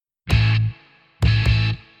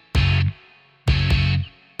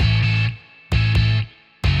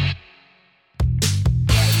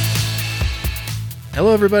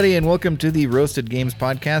Hello, everybody, and welcome to the Roasted Games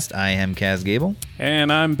Podcast. I am Kaz Gable.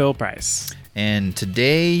 And I'm Bill Price. And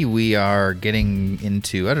today we are getting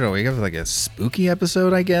into, I don't know, we have like a spooky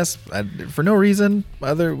episode, I guess, for no reason. We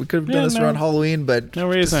could have done this around Halloween, but no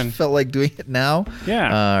reason. Just felt like doing it now.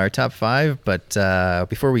 Yeah. Our top 5. But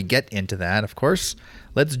before we get into that, of course,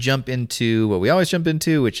 let's jump into what we always jump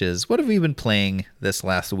into, which is what have we been playing this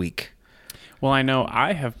last week? Well, I know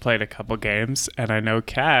I have played a couple games, and I know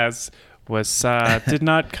Kaz did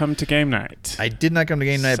not come to game night. I did not come to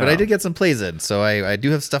game night, but I did get some plays in, so I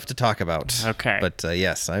do have stuff to talk about. Okay. But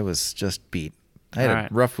yes, I was just beat. I had a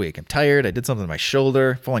rough week. I'm tired. I did something to my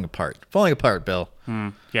shoulder. Falling apart, Bill.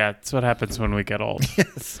 Yeah, that's what happens when we get old.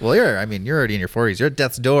 Yes. Well, you're already in your 40s. You're at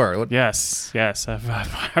death's door. Yes.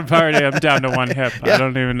 I'm down to one hip. Yeah. I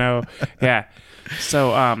don't even know. Yeah.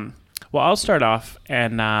 So, well, I'll start off,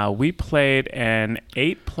 and we played an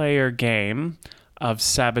 8-player game of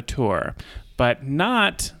Saboteur, but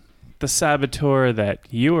not the Saboteur that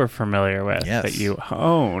you are familiar with, that you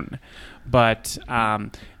own, but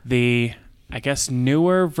the, I guess,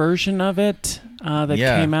 newer version of it that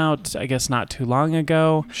came out, I guess, not too long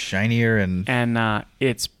ago. Shinier and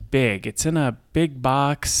it's big. It's in a big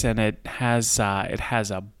box, and it has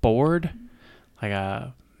a board, like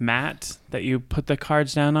a mat that you put the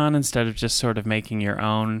cards down on instead of just sort of making your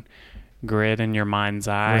own grid in your mind's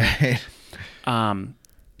eye. Right.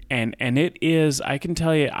 And it is, I can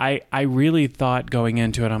tell you, I really thought going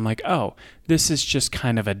into it, I'm like, oh, this is just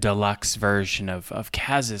kind of a deluxe version of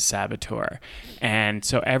Kaz's Saboteur. And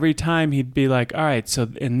so every time he'd be like, all right, so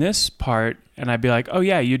in this part, and I'd be like, oh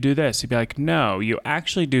yeah, you do this. He'd be like, no, you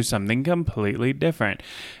actually do something completely different.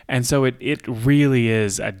 And so it really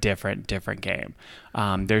is a different game.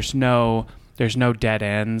 There's no dead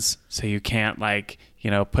ends, so you can't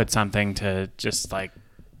put something to just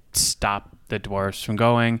stop the dwarves from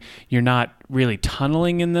going. You're not really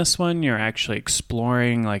tunneling in this one. You're actually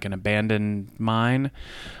exploring like an abandoned mine.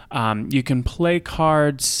 You can play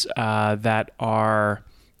cards that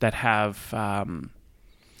have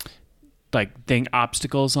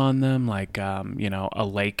obstacles on them, like a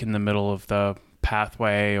lake in the middle of the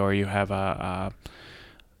pathway, or you have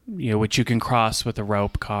which you can cross with a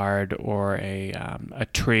rope card, or a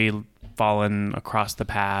tree fallen across the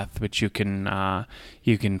path, which you can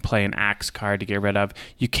play an axe card to get rid of.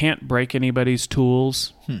 You can't break anybody's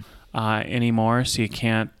tools anymore, so you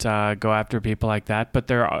can't go after people like that. But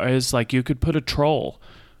there is, you could put a troll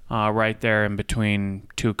right there in between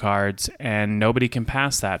two cards, and nobody can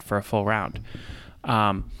pass that for a full round.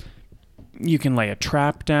 You can lay a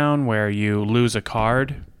trap down where you lose a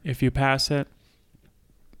card if you pass it.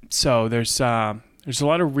 So there's a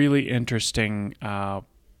lot of really interesting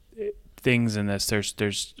things in this.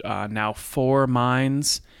 There's now 4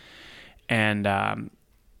 mines, and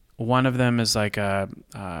one of them is like a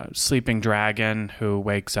sleeping dragon who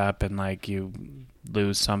wakes up and you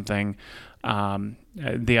lose something.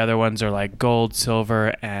 The other ones are like gold,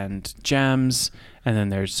 silver, and gems, and then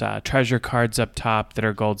there's treasure cards up top that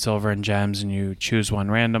are gold, silver, and gems, and you choose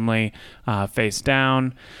one randomly face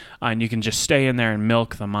down, and you can just stay in there and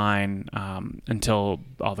milk the mine until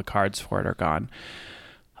all the cards for it are gone.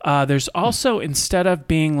 There's also, instead of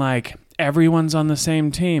being everyone's on the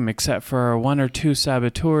same team except for 1 or 2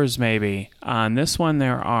 saboteurs maybe, on this one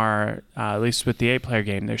there are, at least with the 8-player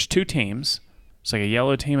game, there's 2 teams. It's like a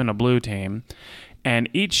yellow team and a blue team. And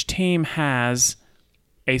each team has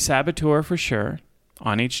a saboteur for sure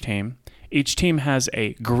on each team. Each team has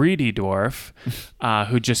a greedy dwarf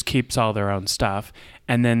who just keeps all their own stuff.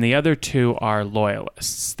 And then the other 2 are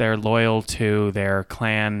loyalists. They're loyal to their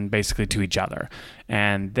clan, basically to each other.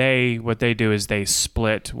 And what they do is they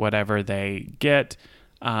split whatever they get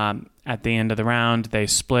at the end of the round. They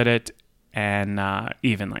split it and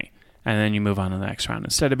evenly. And then you move on to the next round.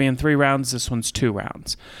 Instead of being 3 rounds, this one's 2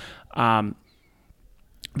 rounds.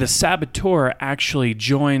 The saboteur actually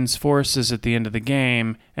joins forces at the end of the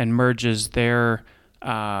game and merges their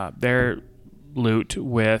loot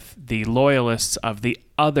with the loyalists of the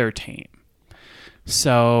other team.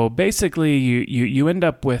 So basically, you end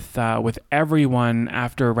up with everyone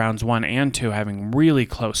after rounds 1 and 2 having really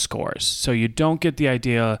close scores. So you don't get the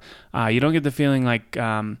idea, you don't get the feeling like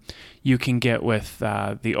you can get with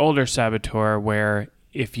the older saboteur, where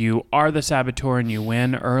if you are the saboteur and you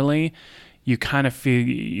win early, you kind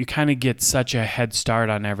of get such a head start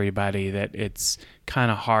on everybody that it's kind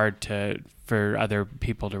of hard for other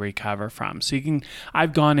people to recover from. So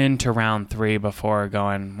I've gone into round 3 before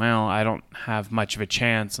going, well, I don't have much of a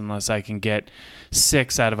chance unless I can get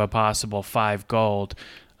 6 out of a possible 5 gold,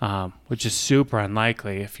 which is super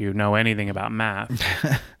unlikely if you know anything about math.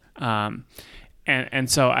 And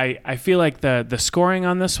so I feel like the scoring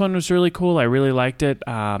on this one was really cool. I really liked it.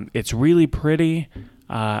 It's really pretty.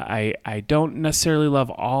 I don't necessarily love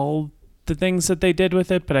all the things that they did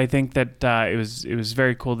with it, but I think that it was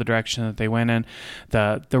very cool the direction that they went in.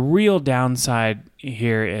 The real downside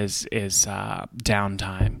here is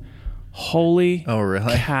downtime. Holy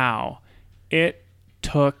really? cow. It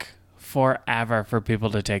took forever for people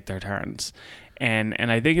to take their turns. And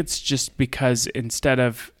I think it's just because instead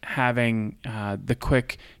of having the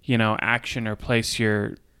quick, action or place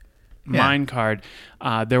your mine card,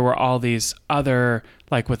 there were all these other,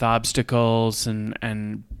 like with obstacles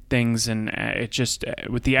and things, and it just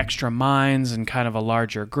with the extra mines and kind of a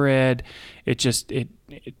larger grid, it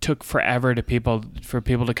took forever for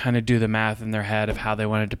people to kind of do the math in their head of how they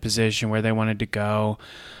wanted to position, where they wanted to go.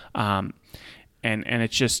 And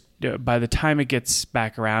it's just, by the time it gets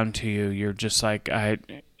back around to you, you're just like,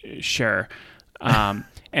 sure.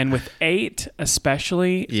 And with 8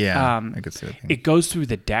 especially, I could see that. It goes through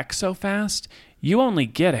the deck so fast, you only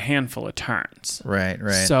get a handful of turns. Right.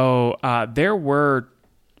 So there were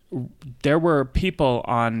people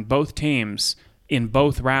on both teams in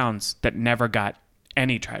both rounds that never got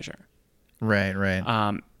any treasure. Right.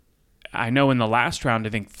 I know in the last round, I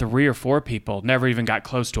think 3 or 4 people never even got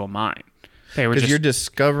close to a mine. They were because you're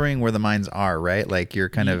discovering where the mines are, right? Like you're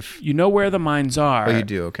kind of where the mines are. Oh, you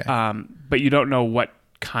do, okay. But you don't know what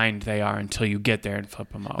kind they are until you get there and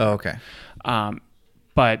flip them over. Oh, okay.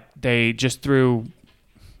 But they just threw,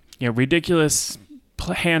 ridiculous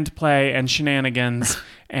hand play and shenanigans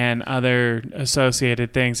and other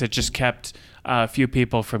associated things that just kept a few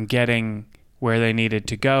people from getting where they needed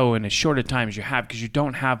to go in as short a time as you have, because you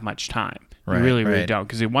don't have much time. You really don't,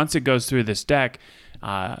 because once it goes through this deck,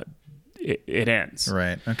 it ends.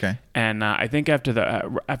 Right. Okay. And I think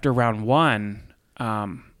after round 1,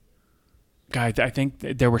 I think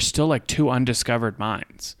there were still like 2 undiscovered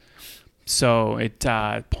mines. So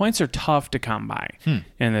points are tough to come by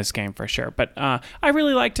in this game for sure. But I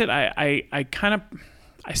really liked it. I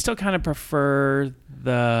still kind of prefer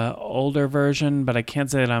the older version, but I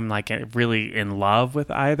can't say that I'm like really in love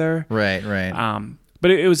with either. Right. But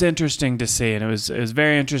it was interesting to see, and it was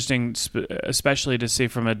very interesting, especially to see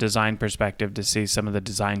from a design perspective, to see some of the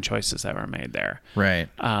design choices that were made there. Right.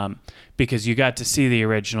 Because you got to see the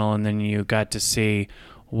original, and then you got to see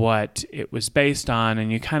what it was based on,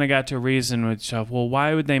 and you kind of got to reason with yourself, well,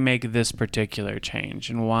 why would they make this particular change,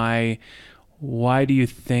 and why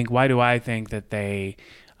do I think that they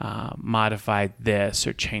modified this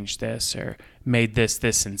or changed this or made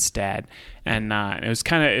this instead? And it was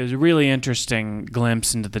a really interesting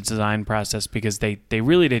glimpse into the design process, because they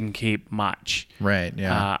really didn't keep much. Right.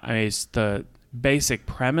 Yeah. It's the basic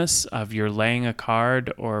premise of you're laying a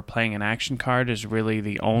card or playing an action card is really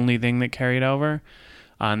the only thing that carried over.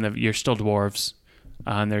 You're still dwarves,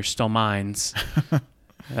 and there's still mines.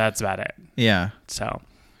 That's about it. Yeah. So.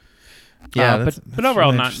 Yeah, but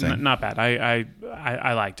overall, really not bad.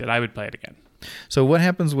 I liked it. I would play it again. So what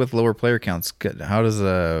happens with lower player counts? How does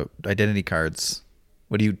identity cards?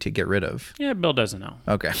 What do you get rid of? Yeah, Bill doesn't know.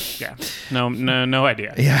 Okay. Yeah. No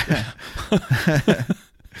idea. Yeah.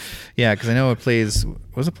 Yeah, because I know it plays.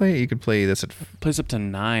 What's it play? You could play this at. It plays up to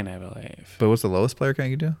 9, I believe. But what's the lowest player count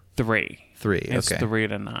you do? 3. 3. It's okay. 3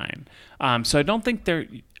 to 9. So I don't think there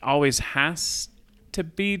always has to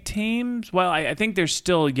be teams. Well, I think there's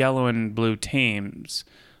still yellow and blue teams,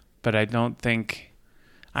 but I don't think.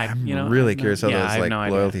 I'm really curious how those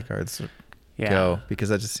loyalty idea. Cards go, because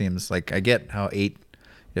that just seems like, I get how 8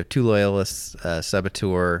 you have 2 loyalists,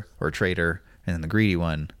 saboteur or traitor, and then the greedy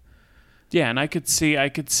one. Yeah, and I could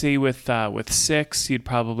see with 6 you'd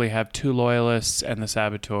probably have 2 loyalists and the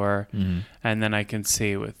saboteur, and then I can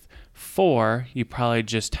see with 4 you probably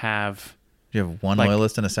just have. Do you have 1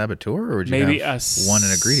 loyalist and a saboteur, or would you have 1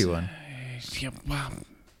 and a greedy one? Yeah, well,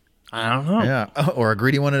 I don't know. Yeah, or a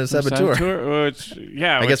greedy one and a saboteur. I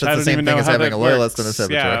guess that's the same thing as having a loyalist and a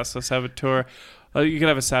saboteur. Yeah, so saboteur. Well, you could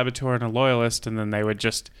have a saboteur and a loyalist, and then they would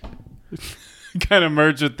just kind of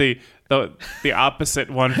merge with the opposite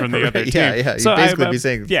one from the other team. Yeah. You'd basically be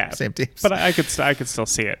saying same teams. But I could still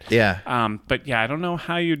see it. Yeah. But yeah, I don't know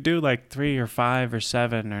how you do like 3 or 5 or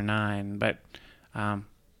 7 or 9, but I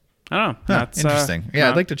don't know. That's interesting.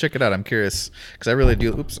 I'd like to check it out. I'm curious, because I really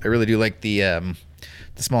do like the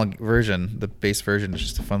small version. The base version is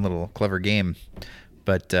just a fun little clever game.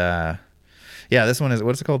 But this one is,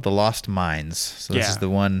 what's it called? The Lost Mines. So this is the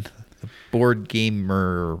one, the board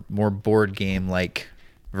more board game like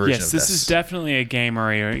version of this. Yes, this is definitely a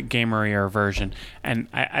gamerier version. And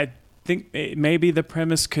I think maybe the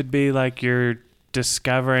premise could be like you're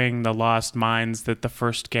discovering the lost mines that the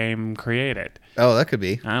first game created. Oh, that could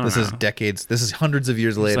be. I don't This is know. decades. This is hundreds of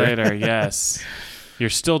years later. Later, yes. You're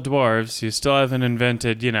still dwarves. You still haven't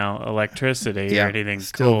invented, electricity or anything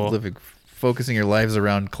still cool. living, focusing your lives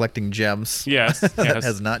around collecting gems. Yes, that yes.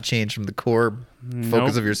 has not changed from the core focus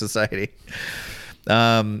Nope. of your society.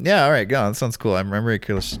 Yeah, all right, go. That sounds cool. I'm very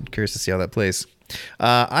curious to see how that plays.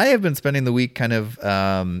 I have been spending the week kind of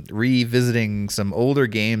revisiting some older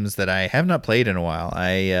games that I have not played in a while.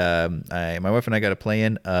 My wife and I got a play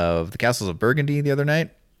in of the Castles of Burgundy the other night.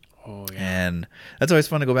 Oh, yeah. And that's always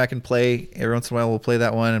fun to go back and play. Every once in a while, we'll play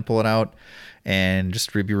that one and pull it out and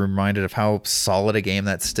just be reminded of how solid a game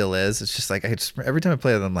that still is. It's just like, every time I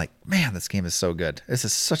play it, I'm like, man, this game is so good. This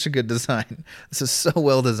is such a good design. This is so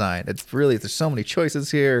well designed. There's so many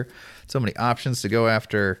choices here, so many options to go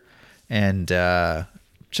after, and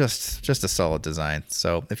just a solid design.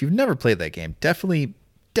 So if you've never played that game, definitely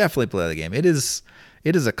play that game. It is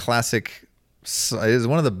a classic. It is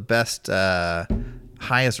one of the best,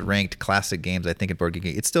 highest ranked classic games, I think, in Board Geek.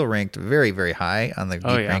 It's still ranked very, very high on the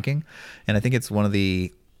Geek ranking, and I think it's one of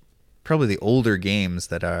probably the older games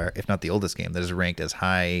that are, if not the oldest game, that is ranked as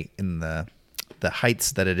high in the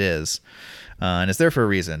heights that it is, and it's there for a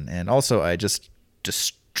reason. And also, I just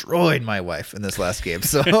destroyed my wife in this last game,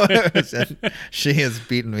 so she has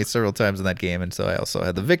beaten me several times in that game, and so I also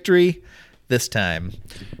had the victory this time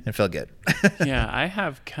and felt good. Yeah, I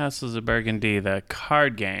have Castles of Burgundy, the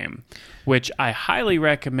card game, which I highly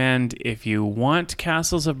recommend if you want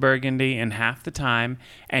Castles of Burgundy in half the time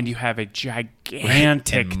and you have a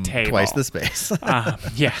gigantic And table. twice the space.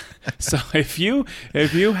 Yeah. So if you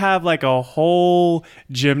have like a whole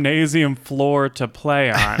gymnasium floor to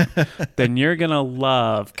play on, then you're gonna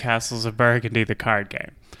love Castles of Burgundy, the card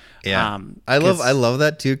game. Yeah, I love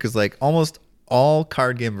that too, because like almost all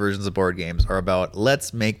card game versions of board games are about,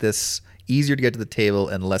 let's make this easier to get to the table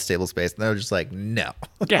and less table space. And they're just like, no.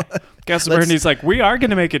 Yeah. Castles of Burgundy's like, we are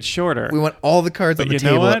going to make it shorter. We want all the cards on the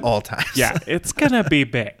table at all times. Yeah, it's going to be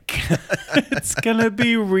big. It's going to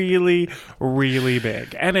be really, really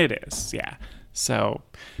big. And it is, yeah. So,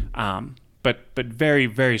 but very,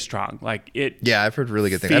 very strong. Like it. Yeah, I've heard really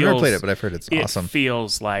good things. I've never played it, but I've heard it's awesome. It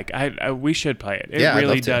feels like we should play it. It Yeah, I'd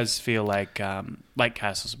really love to. does feel like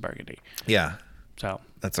Castles of Burgundy. Yeah. So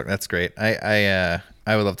That's great. I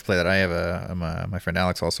would love to play that. I have my friend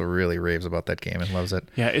Alex also really raves about that game and loves it.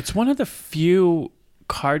 yeah, it's one of the few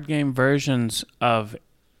card game versions of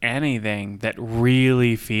anything that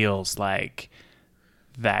really feels like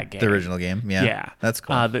that game. The original game. Yeah. Yeah, That's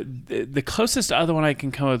cool. The closest other one I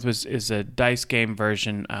can come up with is a dice game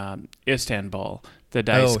version, Istanbul. The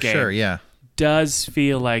dice game. Sure, yeah. Does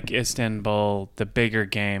feel like Istanbul, the bigger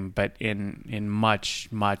game, but in much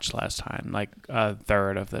less time, like a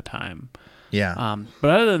third of the time. Yeah.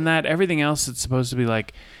 But other than that, everything else that's supposed to be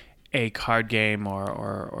like a card game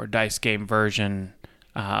or dice game version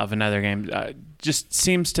of another game just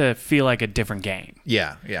seems to feel like a different game.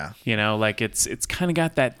 Yeah. Like it's kind of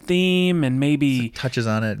got that theme and maybe Touches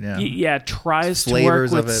on it, yeah. Tries to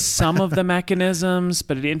Flavors work of with it. some of the mechanisms,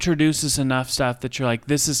 but it introduces enough stuff that you're like,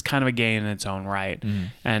 this is kind of a game in its own right.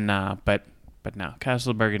 And but no,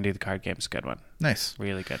 Castle of Burgundy, the card game, is a good one. Nice.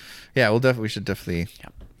 Really good. Yeah, we should definitely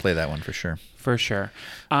play that one for sure. For sure.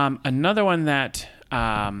 Another one that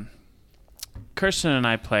Kirsten and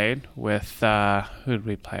I played with, who did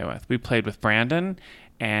we play with? We played with Brandon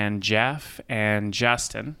and Jeff and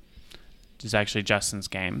Justin. Which is actually Justin's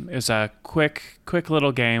game. It was a quick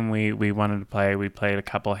little game we wanted to play. We played a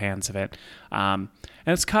couple hands of it. And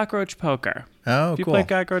it's Cockroach Poker. Oh, Have you cool. played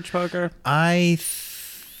Cockroach Poker? I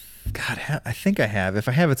think I have. If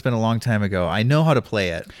I have, it's been a long time ago. I know how to play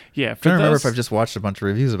it. Yeah. I don't remember if I've just watched a bunch of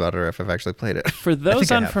reviews about it or if I've actually played it. For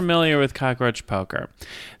those unfamiliar with Cockroach Poker,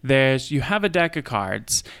 you have a deck of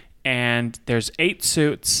cards, and there's 8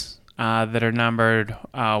 suits that are numbered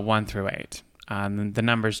 1 through 8. The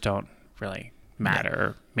numbers don't really matter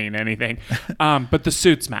or mean anything, but the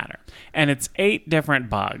suits matter. And it's 8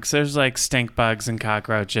 different bugs. There's like stink bugs and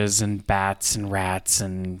cockroaches and bats and rats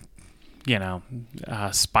and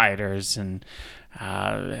spiders and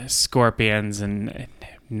scorpions, and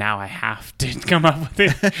now I have to come up with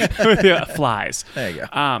the flies. There you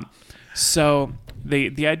go. So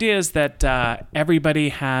the idea is that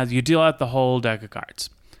everybody you deal out the whole deck of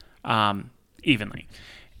cards evenly.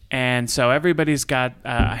 And so everybody's got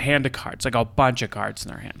a hand of cards, like a bunch of cards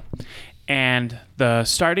in their hand. And the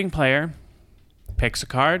starting player picks a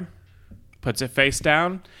card, puts it face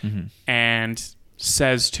down, and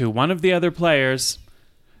says to one of the other players,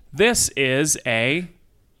 this is a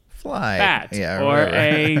Fly. bat Yeah, or whatever.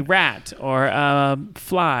 a rat or a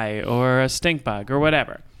fly or a stink bug or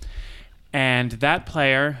whatever. And that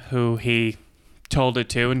player who he told it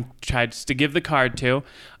to and tried to give the card to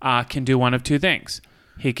can do one of two things.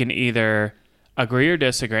 He can either agree or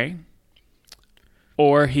disagree,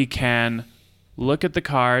 or he can look at the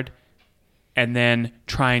card and then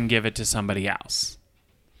try and give it to somebody else.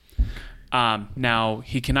 Now,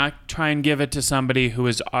 he cannot try and give it to somebody who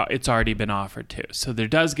it's already been offered to. So there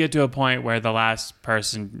does get to a point where the last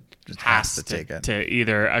person has to take it to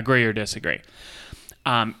either agree or disagree.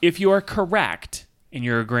 If you are correct and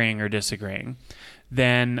you're agreeing or disagreeing,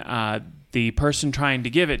 then the person trying to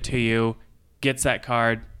give it to you gets that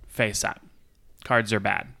card face up. Cards are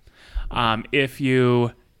bad. If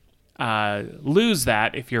you lose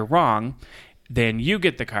that, if you're wrong, then you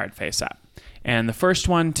get the card face up. And the first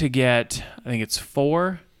one to get, I think it's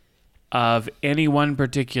 4 of any one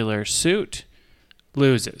particular suit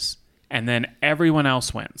loses. And then everyone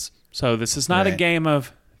else wins. So this is not a game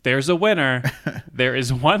of there's a winner, there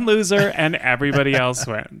is one loser, and everybody else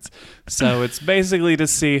wins. So it's basically to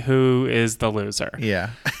see who is the loser.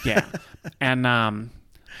 Yeah. Yeah. And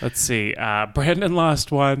let's see. Brandon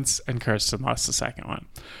lost once, and Kirsten lost the second one.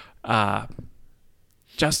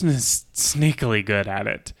 Justin is sneakily good at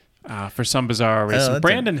it. For some bizarre reason.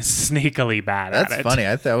 Brandon is sneakily bad at it. That's funny.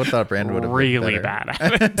 I thought Brandon would have really been better.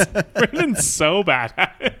 bad at it. Brandon's so bad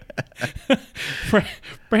at it.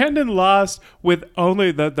 Brandon lost with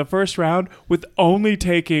only the first round with only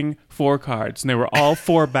taking 4 cards, and they were all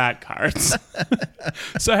 4 bat cards.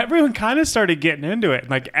 So everyone kind of started getting into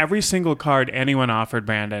it. Like every single card anyone offered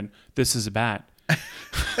Brandon, this is a bat.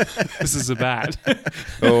 This is a bat.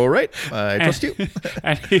 All right. I trust you.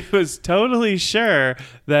 And he was totally sure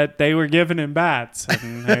that they were giving him bats,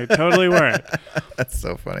 and they totally weren't. That's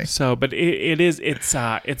so funny. So, but it's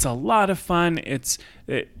a lot of fun. It's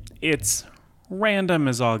random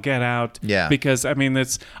as all get out. Yeah. Because I mean,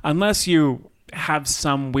 it's unless you have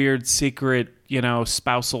some weird secret,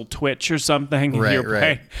 spousal twitch or something,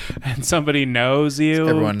 right. And somebody knows you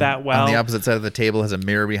everyone that well. On the opposite side of the table has a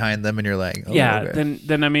mirror behind them, and you're like, oh, yeah. okay.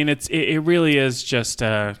 Then I mean, it really is just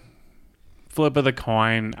a flip of the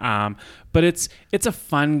coin. But it's a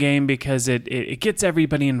fun game because it gets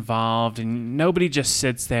everybody involved, and nobody just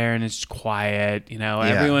sits there and is quiet.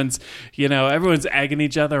 Everyone's egging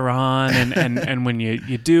each other on, and when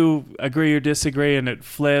you do agree or disagree and it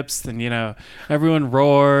flips, then everyone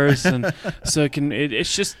roars, and so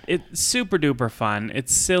it's super duper fun.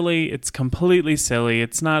 It's silly. It's completely silly.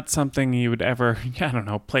 It's not something you would ever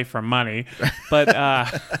play for money, but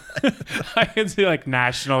I can see like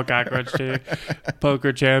national cockroach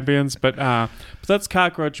poker champions, but that's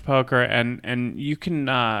Cockroach Poker, and you can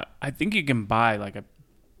I think you can buy like a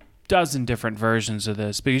dozen different versions of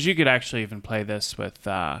this, because you could actually even play this with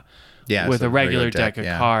a regular deck of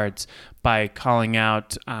cards by calling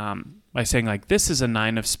out by saying like, this is a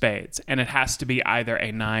 9 of spades, and it has to be either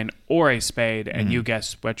a 9 or a spade, and you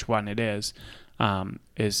guess which one it is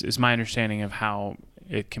my understanding of how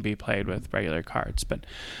it can be played with regular cards. But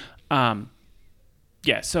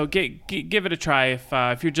yeah, so give it a try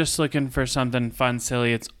if you're just looking for something fun,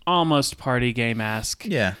 silly. It's almost party game-esque.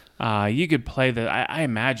 Yeah. You could play I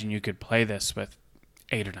imagine you could play this with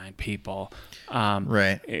 8 or 9 people.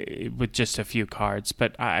 Right. With just a few cards,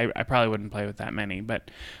 but I probably wouldn't play with that many. But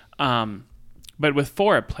with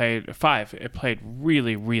 5, it played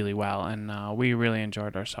really, really well, and we really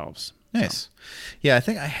enjoyed ourselves. Nice. Yeah, I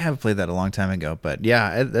think I have played that a long time ago, but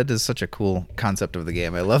yeah, that is such a cool concept of the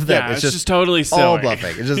game. I love that. Yeah, it's just totally silly. All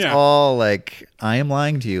bluffing. It's just all like, I am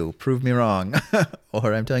lying to you, prove me wrong.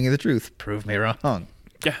 Or I'm telling you the truth, prove me wrong.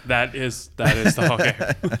 Yeah, that is the whole game.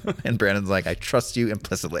 And Brandon's like, I trust you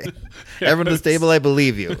implicitly. Everyone at this table, I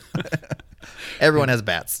believe you. Everyone has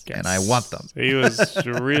bats, and I want them. He was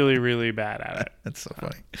really, really bad at it. That's so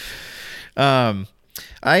funny.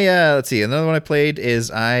 Let's see. Another one I played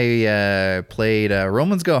is I played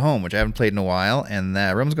Romans Go Home, which I haven't played in a while. And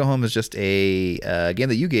Romans Go Home is just a game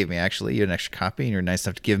that you gave me, actually. You had an extra copy, and you're nice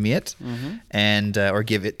enough to give me it, and or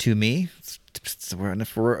give it to me.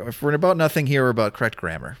 If we're about nothing here, we're about correct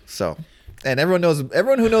grammar. So, and everyone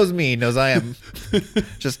who knows me knows I am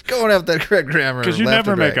just going after that correct grammar. Because you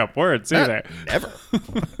never make up words either. Never.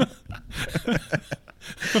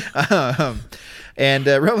 And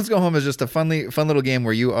Romans Go Home is just a fun little game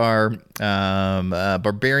where you are a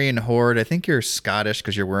barbarian horde. I think you're Scottish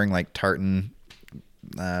because you're wearing like tartan.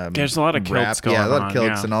 There's a lot of kilts going on. Yeah, a lot of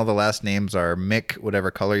kilts, and all the last names are Mick,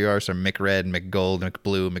 whatever color you are. So Mick Red, Mick Gold, Mick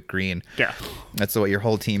Blue, Mick Green. Yeah. That's what your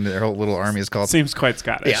whole team, their whole little army is called. Seems quite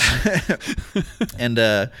Scottish. Yeah. And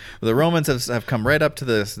the Romans have come right up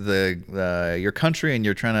to your country, and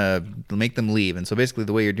you're trying to make them leave. And so basically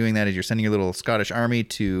the way you're doing that is you're sending your little Scottish army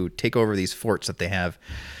to take over these forts that they have.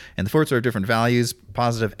 And the forts are of different values,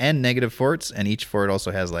 positive and negative forts, and each fort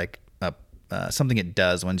also has like something it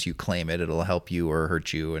does once you claim it. It'll help you or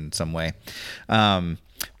hurt you in some way.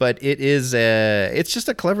 But it's just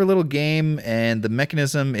a clever little game, and the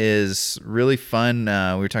mechanism is really fun.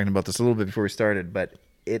 We were talking about this a little bit before we started, but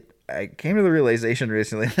I came to the realization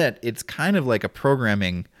recently that it's kind of like a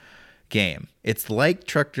programming game. It's like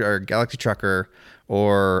Galaxy Trucker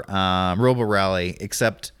or Robo Rally,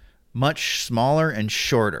 except much smaller and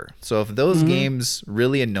shorter. So if those games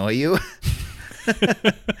really annoy you,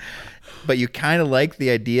 but you kind of like the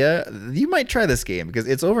idea, you might try this game because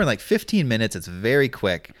it's over in like 15 minutes. It's very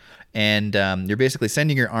quick. And you're basically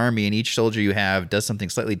sending your army, and each soldier you have does something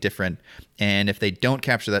slightly different. And if they don't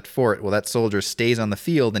capture that fort, well, that soldier stays on the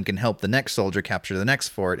field and can help the next soldier capture the next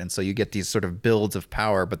fort. And so you get these sort of builds of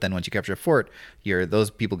power. But then once you capture a fort, those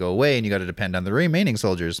people go away, and you got to depend on the remaining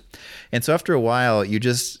soldiers. And so after a while,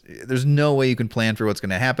 there's no way you can plan for what's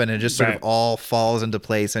going to happen. And it just sort of all falls into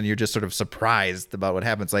place, and you're just sort of surprised about what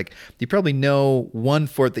happens. Like, you probably know one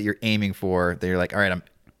fort that you're aiming for, that you're like, all right, I'm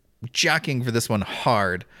jockeying for this one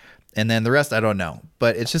hard. And then the rest, I don't know.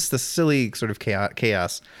 But it's just the silly sort of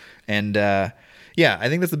chaos. And I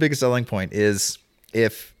think that's the biggest selling point is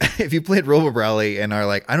if you played Robo Rally and are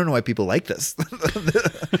like, I don't know why people like this.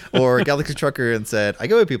 Or Galaxy Trucker and said, I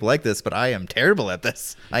get why people like this, but I am terrible at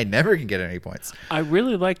this. I never can get any points. I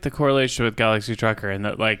really like the correlation with Galaxy Trucker in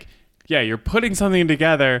that, like, yeah, you're putting something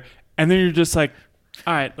together and then you're just like,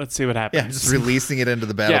 all right, let's see what happens. Yeah, just releasing it into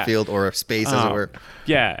the battlefield or space, as it were.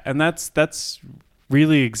 Yeah, and that's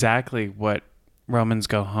really exactly what Romans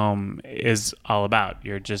Go Home is all about.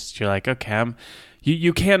 You're like, okay,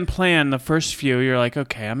 you can plan the first few. You're like,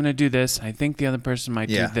 okay, I'm going to do this. I think the other person might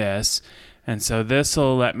do this. And so this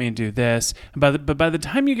will let me do this. But by the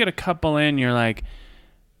time you get a couple in, you're like,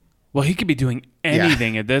 well, he could be doing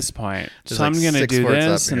anything at this point. Just so like I'm going to do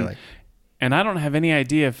this. And I don't have any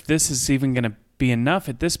idea if this is even going to be enough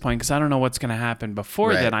at this point because I don't know what's going to happen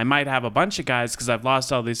before then. I might have a bunch of guys because I've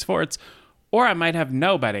lost all these forts. Or I might have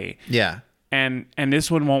nobody. Yeah. And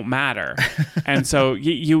this one won't matter. And so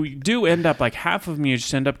you do end up, like, half of them you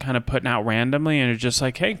just end up kind of putting out randomly, and you're just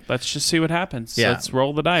like, hey, let's just see what happens. Yeah. Let's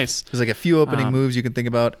roll the dice. There's like a few opening moves you can think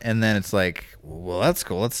about, and then it's like, well, that's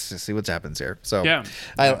cool. Let's just see what happens here. So yeah,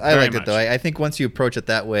 I liked it, though. I think once you approach it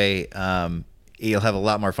that way, you'll have a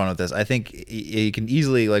lot more fun with this. I think you can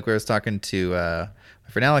easily, like, I was talking to my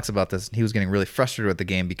friend Alex about this, and he was getting really frustrated with the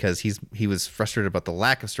game because he was frustrated about the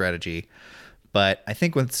lack of strategy. But I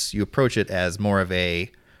think once you approach it as more of a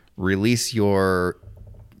release your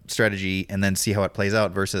strategy and then see how it plays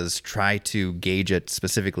out versus try to gauge it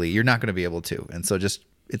specifically, you're not going to be able to. And so just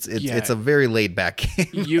it's a very laid back game.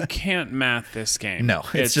 You can't math this game. No,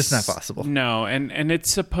 it's just not possible. No, and it's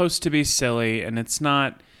supposed to be silly, and it's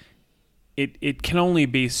not. It can only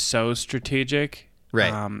be so strategic.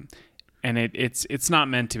 Right. And it's not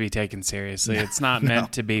meant to be taken seriously. It's not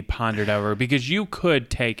meant to be pondered over because you could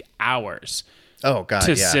take hours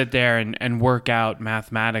to sit there and work out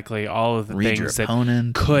mathematically all of the things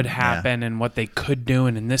that could happen and what they could do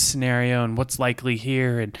in this scenario and what's likely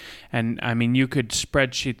here. And I mean, you could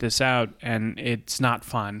spreadsheet this out and it's not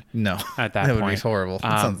fun. No, at that point. That would be horrible.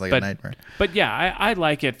 That sounds like a nightmare. But yeah, I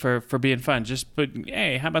like it for being fun.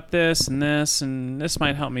 Hey, how about this and this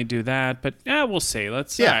might help me do that. But yeah, we'll see. All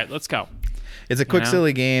right, let's go. It's a quick,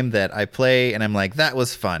 silly game that I play, and I'm like, that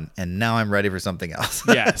was fun, and now I'm ready for something else.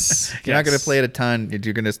 Yes. You're not going to play it a ton.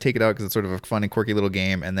 You're going to take it out because it's sort of a fun and quirky little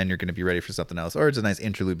game, and then you're going to be ready for something else. Or it's a nice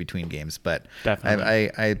interlude between games. But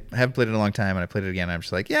definitely. I haven't played it in a long time, and I played it again, and I'm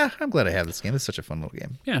just like, yeah, I'm glad I have this game. It's such a fun little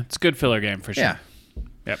game. Yeah, it's a good filler game for sure. Yeah.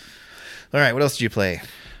 Yep. All right, what else did you play?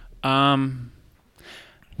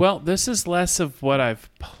 Well, this is less of what I've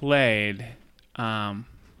played.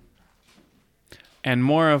 And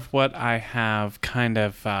more of what I have kind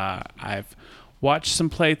of, I've watched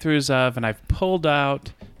some playthroughs of, and I've pulled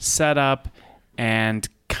out, set up, and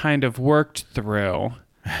kind of worked through.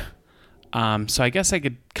 So I guess I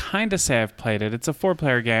could kind of say I've played it. It's a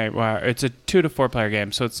 4-player game. Well, it's a 2 to 4-player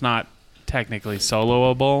game, so it's not technically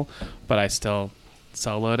soloable, but I still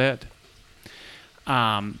soloed it.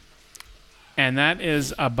 And that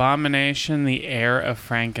is Abomination: The Heir of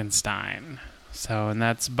Frankenstein. And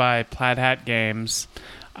that's by Plaid Hat Games.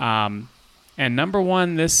 And number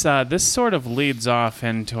one, this sort of leads off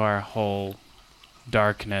into our whole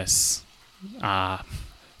darkness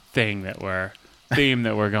theme that we're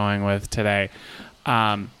going with today.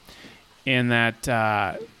 In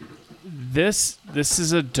that this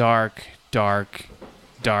is a dark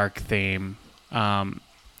theme.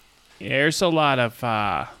 There's a lot of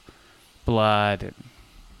blood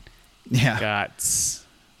and guts.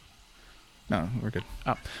 No, we're good.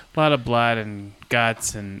 Oh, a lot of blood and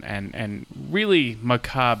guts and really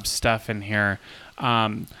macabre stuff in here.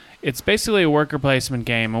 It's basically a worker placement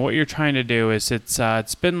game, and what you're trying to do is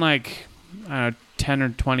it's been like, I don't know, 10 or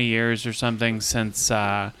 20 years or something since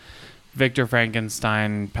Victor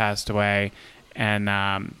Frankenstein passed away,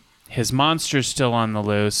 and his monster's still on the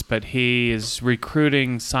loose, but he is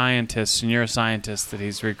recruiting scientists, neuroscientists that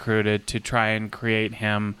he's recruited to try and create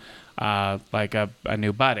him like a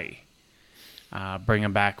new buddy, bring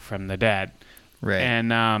him back from the dead. Right.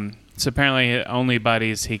 And so apparently only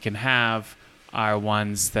buddies he can have are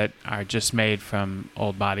ones that are just made from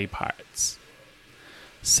old body parts.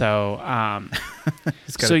 So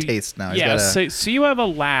He's got a taste now. Yeah, so you have a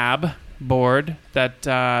lab board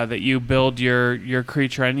that you build your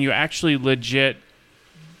creature in. You actually legit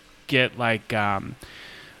get like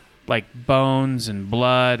bones and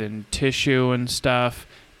blood and tissue and stuff,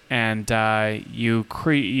 and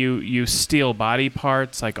you steal body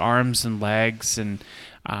parts like arms and legs, and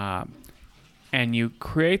you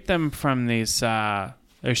create them from these.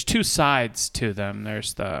 There's two sides to them.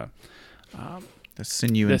 There's the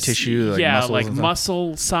sinew and tissue, like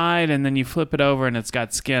muscle side, and then you flip it over and it's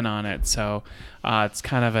got skin on it. So it's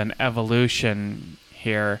kind of an evolution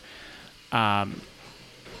here. And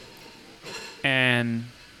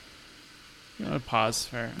you want to pause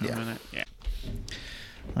for a minute? Yeah.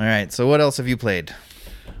 All right. So what else have you played?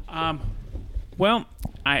 Well,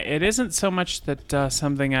 it isn't so much that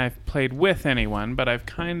something I've played with anyone, but I've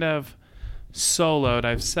kind of soloed.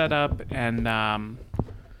 I've set up and kind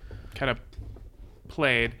of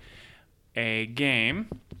played a game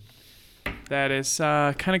that is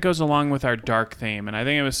kind of goes along with our dark theme, and I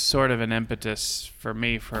think it was sort of an impetus for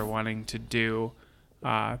me for wanting to do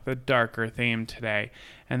the darker theme today,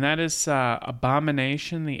 and that is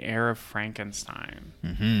Abomination: The Heir of Frankenstein.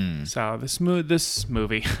 Mm-hmm. So this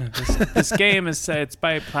movie, this game it's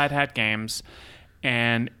by Plaid Hat Games,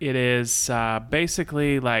 and it is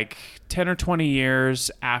basically like 10 or 20 years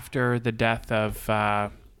after the death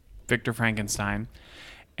of Victor Frankenstein,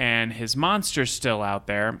 and his monster's still out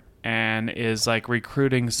there and is like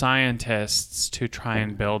recruiting scientists to try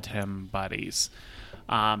and build him buddies.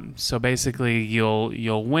 So basically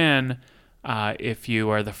you'll win if you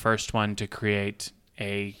are the first one to create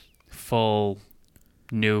a full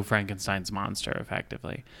new Frankenstein's monster,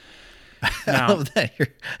 effectively. Now, I love that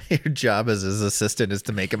your job as his assistant is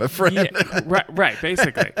to make him a friend. Yeah, right,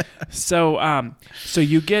 basically. So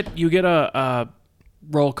you get a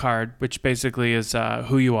roll card, which basically is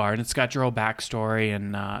who you are, and it's got your whole backstory,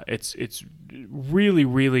 and it's really,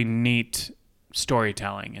 really neat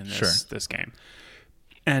storytelling in this game.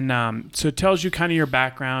 And so it tells you kind of your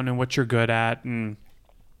background and what you're good at and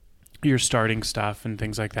your starting stuff and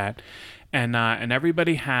things like that. And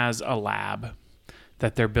everybody has a lab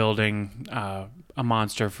that they're building a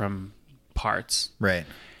monster from parts. Right.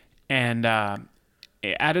 And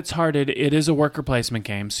at its heart, it is a worker placement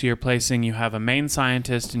game. So you have a main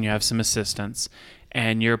scientist and you have some assistants.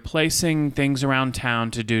 And you're placing things around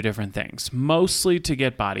town to do different things, mostly to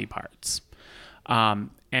get body parts.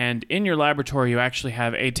 And in your laboratory, you actually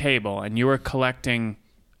have a table, and you are collecting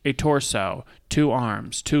a torso, 2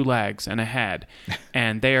 arms, 2 legs, and a head.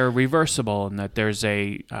 And they are reversible in that there's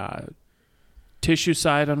a tissue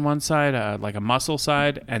side on one side, like a muscle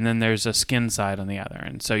side, and then there's a skin side on the other.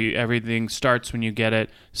 And so everything starts when you get it,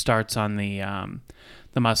 starts on the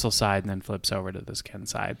muscle side and then flips over to the skin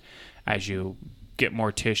side as you get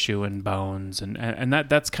more tissue and bones, and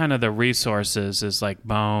that's kind of the resources is like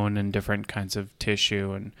bone and different kinds of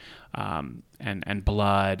tissue and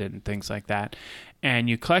blood and things like that. And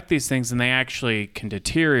you collect these things, and they actually can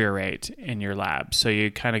deteriorate in your lab. So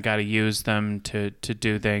you kind of got to use them to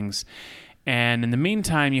do things. And in the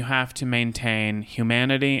meantime, you have to maintain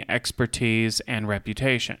humanity, expertise, and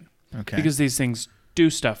reputation. Okay. Because these things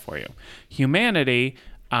do stuff for you. Humanity,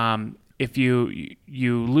 if you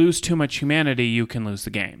lose too much humanity, you can lose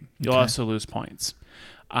the game. You'll also lose points.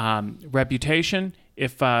 Reputation,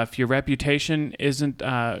 if your reputation isn't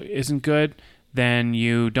good, then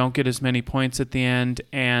you don't get as many points at the end.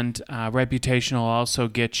 And reputation will also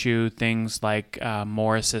get you things like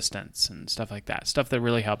more assistance and stuff like that, stuff that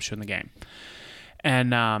really helps you in the game.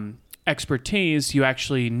 And expertise, you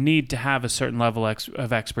actually need to have a certain level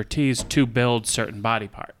of expertise to build certain body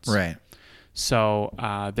parts. Right. So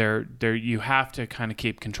there you have to kind of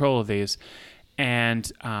keep control of these.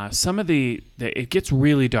 And some of it gets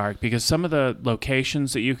really dark because some of the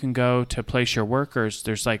locations that you can go to place your workers,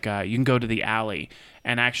 there's like you can go to the alley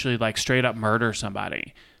and actually like straight up murder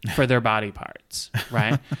somebody for their body parts,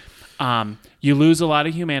 right? You lose a lot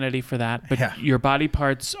of humanity for that, but your body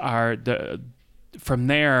parts are from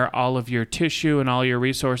there, all of your tissue and all your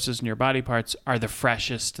resources and your body parts are the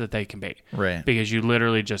freshest that they can be. Right. Because you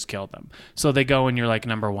literally just killed them. So they go in your like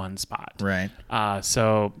number one spot. Right.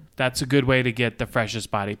 So that's a good way to get the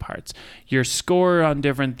freshest body parts. Your score on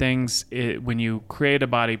different things when you create a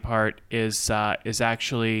body part is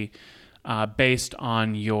actually based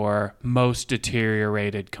on your most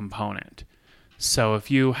deteriorated component. So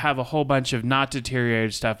if you have a whole bunch of not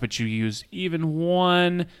deteriorated stuff, but you use even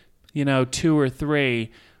one, 2 or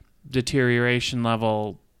 3 deterioration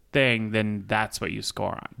level thing, then that's what you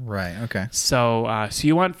score on. Right. Okay. So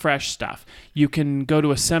you want fresh stuff. You can go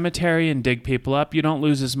to a cemetery and dig people up. You don't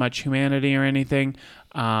lose as much humanity or anything,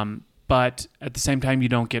 but at the same time, you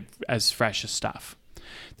don't get as fresh as stuff.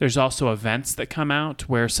 There's also events that come out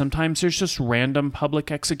where sometimes there's just random public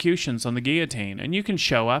executions on the guillotine, and you can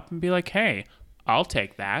show up and be like, hey, I'll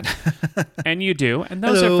take that. And you do. And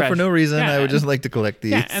those Hello, are fresh. for no reason. Yeah, I would just like to collect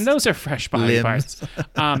these. Yeah, and those are fresh body limbs.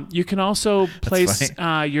 parts. You can also place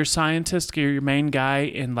your scientist or your main guy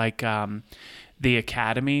in like the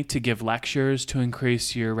academy to give lectures to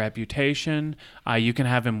increase your reputation. You can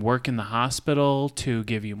have him work in the hospital to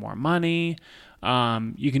give you more money.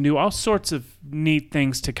 You can do all sorts of neat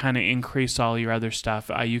things to kind of increase all your other stuff.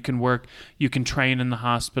 You can train in the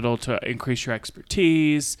hospital to increase your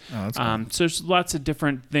expertise. Oh, that's cool. So there's lots of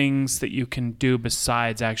different things that you can do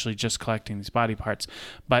besides actually just collecting these body parts.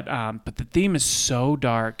 But the theme is so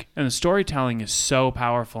dark and the storytelling is so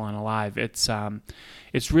powerful and alive.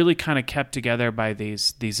 It's really kind of kept together by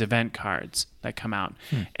these event cards that come out.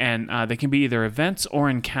 And they can be either events or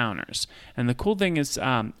encounters. And the cool thing is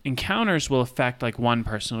encounters will affect like one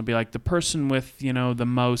person. It'll be like the person with, the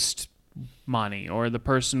most money or the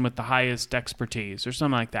person with the highest expertise or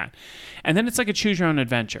something like that. And then it's like a choose your own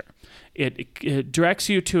adventure. It directs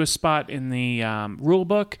you to a spot in the rule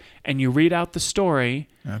book and you read out the story.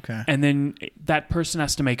 Okay. And then that person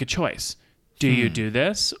has to make a choice. Do you do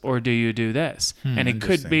this or do you do this? And it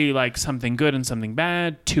could be like something good and something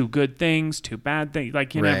bad, 2 good things, 2 bad things.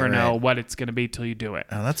 Like you never know what it's going to be till you do it.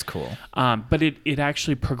 Oh, that's cool. But it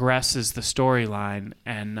actually progresses the storyline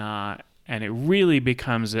and it really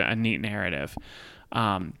becomes a neat narrative.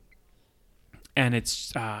 And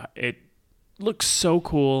it looks so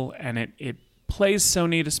cool and it plays so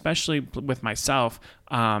neat, especially with myself.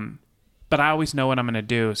 But I always know what I'm going to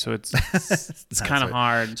do, so it's kind of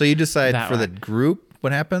hard. So you decide for the group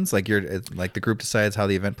what happens? Like the group decides how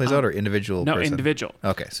the event plays out, or individual? No, person? individual.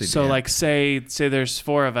 Okay, so like say there's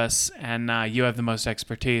 4 of us, and you have the most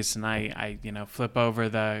expertise, and I flip over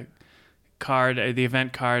the card, the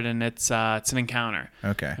event card, and it's an encounter.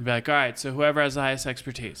 Okay. I'd be like, all right, so whoever has the highest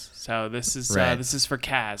expertise. So this is for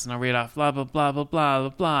Kaz, and I'll read off blah blah blah blah blah blah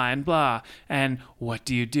blah and blah. And what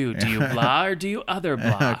do you do? Do you blah or do you other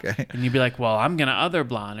blah? Okay. And you'd be like, well, I'm gonna other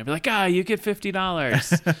blah, and I'd be like, you get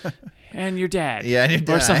 $50. And you're dead. Yeah, and you're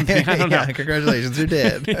dead. Or something. I don't know. Congratulations, you're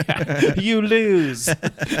dead. Yeah, you lose.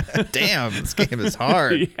 Damn, this game is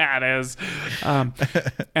hard. Yeah, it is.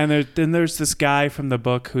 And then there's this guy from the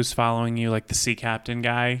book who's following you, like the sea captain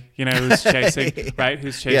guy, who's chasing, right?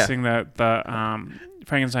 Who's chasing the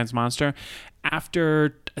Frankenstein's monster.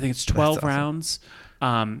 After, I think it's 12 rounds,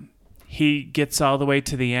 he gets all the way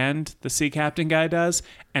to the end, the sea captain guy does,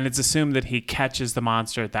 and it's assumed that he catches the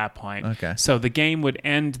monster at that point. Okay. So the game would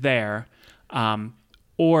end there,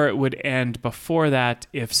 or it would end before that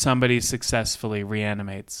if somebody successfully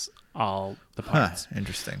reanimates all the parts.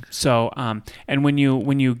 Interesting. So, and when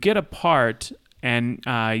you get a part and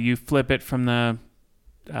you flip it from the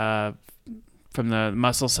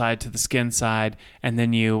muscle side to the skin side, and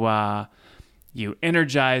then you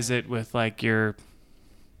energize it with like your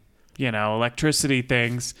electricity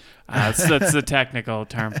things. So that's the technical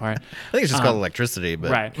term for it. I think it's just called electricity, but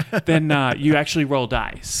right. Then you actually roll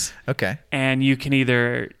dice. Okay. And you can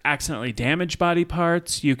either accidentally damage body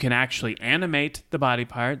parts, you can actually animate the body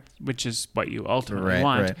part, which is what you ultimately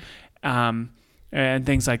want. Right. And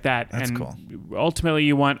things like that. That's and cool. Ultimately,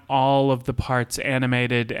 you want all of the parts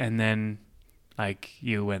animated, and then like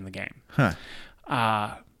you win the game.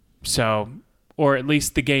 Huh. Or at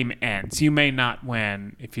least the game ends. You may not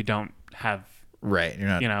win if you don't have, right. You're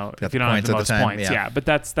not, if you don't have the most points. Yeah, but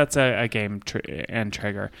that's a game end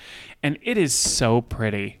trigger, and it is so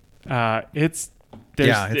pretty. The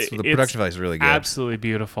production value is really good. Absolutely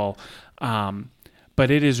beautiful, but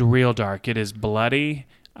it is real dark. It is bloody.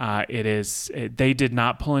 They did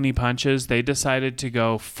not pull any punches. They decided to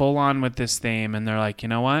go full on with this theme, and they're like, you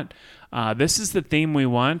know what? This is the theme we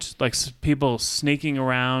want, like people sneaking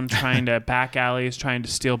around, trying to back alleys, trying to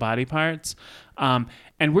steal body parts.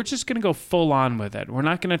 And we're just going to go full on with it. We're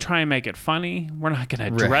not going to try and make it funny. We're not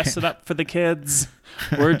going to dress it up for the kids.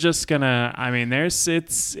 We're just going to, I mean,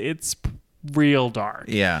 it's real dark.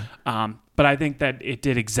 Yeah. But I think that it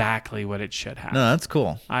did exactly what it should have. No, that's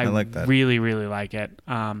cool. I like that. Really, really like it.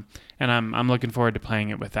 And I'm looking forward to playing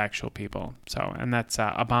it with actual people. So, and that's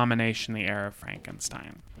Abomination: The Heir of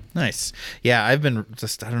Frankenstein. Nice. Yeah, I've been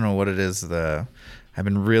I don't know what it is. I've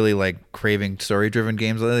been really like craving story-driven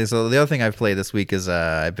games lately. So the other thing I've played this week is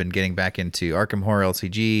I've been getting back into Arkham Horror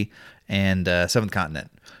LCG and Seventh Continent,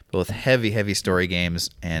 both heavy story games,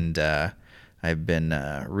 and I've been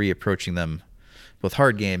reapproaching them, both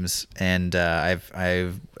hard games. And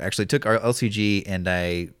I've actually took our LCG and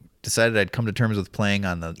I decided I'd come to terms with playing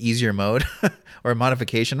on the easier mode or a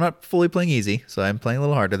modification. I'm not fully playing easy, so I'm playing a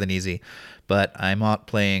little harder than easy, but I'm not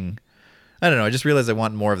playing. I don't know. I just realized I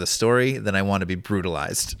want more of the story than I want to be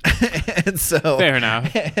brutalized. And so fair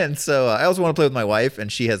enough. And so I also want to play with my wife,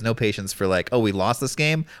 and she has no patience for like, oh, we lost this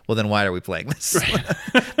game. Well, then why are we playing this?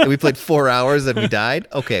 Right. We played 4 hours and we died.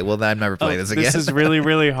 Okay, well then I'm never playing this again. This is really,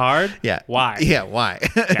 really hard. Yeah. Why? Yeah. Why?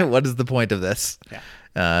 Yeah. What is the point of this?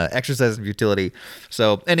 Yeah. Exercise in futility.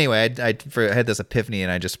 So anyway, I had this epiphany,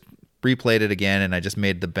 and I just replayed it again, and I just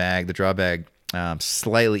made the draw bag.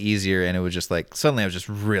 Slightly easier, and it was just like suddenly I was just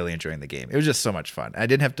really enjoying the game. It was just so much fun. I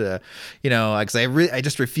didn't have to, because I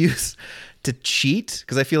just refuse to cheat,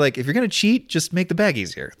 because I feel like if you're gonna cheat, just make the bag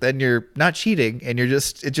easier. Then you're not cheating, and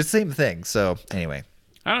it's just the same thing. So anyway.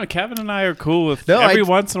 I don't know. Kevin and I are cool with every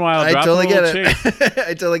once in a while. I totally get it.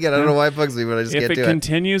 I totally get it. I don't know why it bugs me, but I just get to it. If it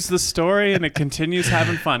continues the story and it continues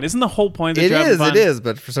having fun, isn't the whole point that you're having fun? It is.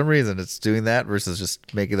 But for some reason, it's doing that versus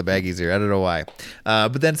just making the bag easier. I don't know why.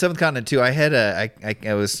 But then Seventh Continent 2,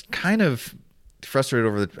 I was kind of frustrated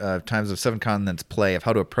over the times of Seven Continents play of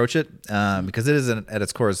how to approach it, because it is at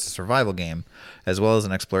its core is a survival game as well as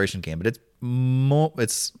an exploration game. But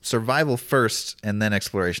it's survival first and then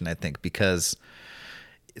exploration, I think, because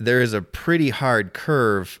there is a pretty hard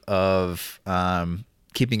curve of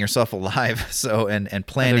keeping yourself alive. So and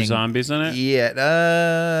planning. Are there zombies in it?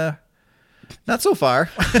 Yeah, not so far.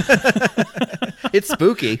 It's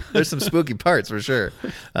spooky. There's some spooky parts for sure.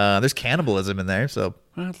 There's cannibalism in there, so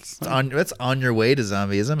it's on your way to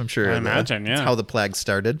zombieism. I'm sure. I imagine. It's how the plague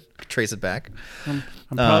started. Trace it back. I'm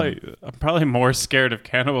probably more scared of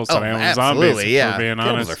cannibals than I am zombies. Yeah, if we're being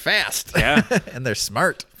cannibals honest. are fast. Yeah, and they're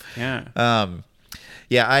smart. Yeah.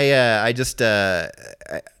 Yeah, I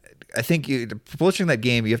think approaching that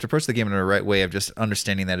game, you have to approach the game in the right way of just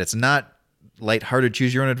understanding that it's not lighthearted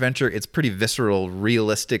choose your own adventure. It's pretty visceral,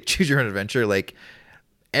 realistic choose your own adventure. Like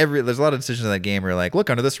there's a lot of decisions in that game where you're like, look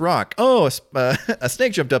under this rock. Oh, a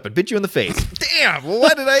snake jumped up and bit you in the face. Damn. Well,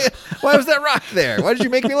 why was that rock there? Why did you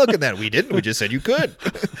make me look at that? We didn't. We just said you could.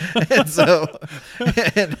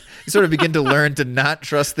 And you sort of begin to learn to not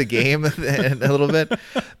trust the game a little bit,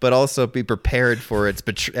 but also be prepared for its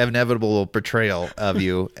inevitable betrayal of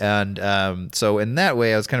you. And so in that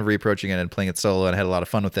way, I was kind of reapproaching it and playing it solo, and I had a lot of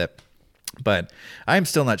fun with it. But I'm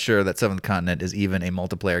still not sure that Seventh Continent is even a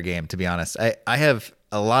multiplayer game, to be honest. I have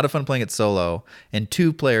a lot of fun playing it solo, and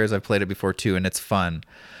 2 players I've played it before too, and it's fun.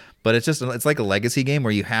 But it's like a legacy game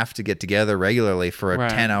where you have to get together regularly for a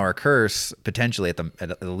 10-hour curse, potentially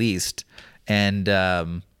at least. And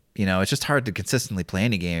it's just hard to consistently play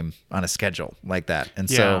any game on a schedule like that. And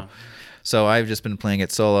so I've just been playing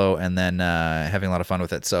it solo and then having a lot of fun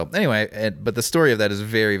with it. So anyway, but the story of that is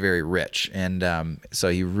very, very rich. And so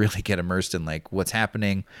you really get immersed in like what's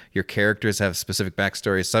happening. Your characters have specific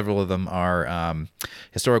backstories. Several of them are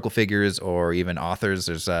historical figures or even authors.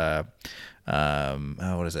 There's, what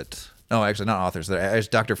is it? No, actually not authors. There's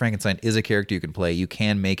Dr. Frankenstein is a character you can play. You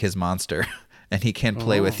can make his monster and he can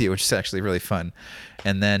play with you, which is actually really fun.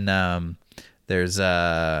 And then there's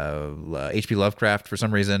H.P. Lovecraft, for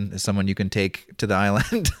some reason, is someone you can take to the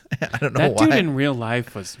island. I don't know why. That dude in real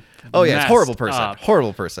life was it's horrible person. Up.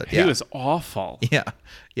 Horrible person. Yeah. He was awful.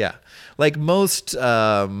 Yeah. Like most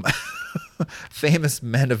famous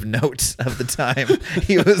men of note of the time,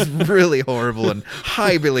 he was really horrible and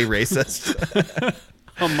highly racist.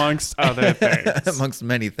 Amongst other things. Amongst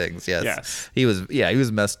many things, yes. He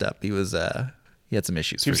was messed up. He had some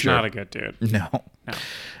issues, for sure. He's not a good dude. No.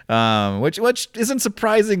 Which isn't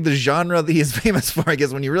surprising, the genre that he is famous for. I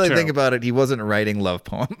guess when you really think about it, he wasn't writing love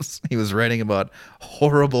poems. He was writing about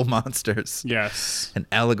horrible monsters. Yes. And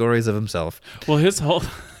allegories of himself. Well, his whole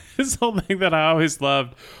thing that I always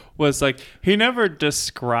loved was like, he never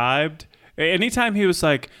described, anytime he was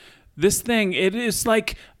like, this thing, it is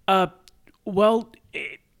like,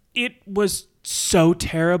 it was so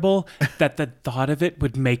terrible that the thought of it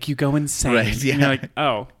would make you go insane. Right, And yeah. you're like,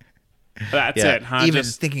 oh, that's Yeah, it, huh? even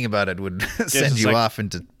Just, thinking about it would send just you like, off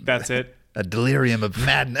into that's it. a delirium of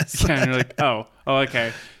madness. And you're like, oh,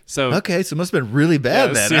 okay. So Okay, so it must have been really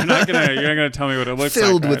bad yes, then. you're not gonna tell me what it looks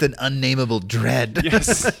Filled like. with right? an unnameable dread.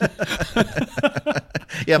 Yes.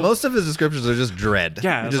 Yeah, most of his descriptions are just dread.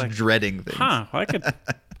 Yeah, You're it's just like, dreading things. Huh? Well,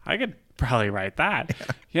 I could probably write that.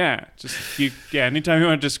 Yeah. Just you. Yeah. Anytime you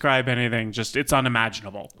want to describe anything, just it's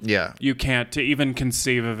unimaginable. Yeah. You can't to even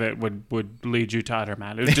conceive of it would lead you to utter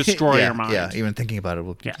madness. It would destroy yeah, your mind. Yeah, even thinking about it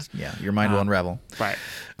will Yeah. your mind will unravel. Right.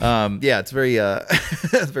 Yeah, it's very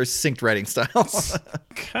it's very synced writing style.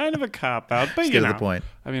 Kind of a cop out, but Just you get know. to the point.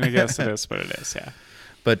 I mean, I guess it is what it is. Yeah.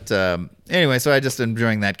 But anyway, so I just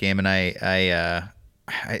enjoying that game, and I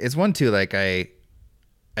it's one too. Like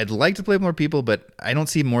I'd like to play with more people, but I don't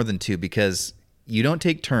see more than two because you don't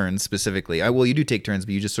take turns specifically. Well, you do take turns,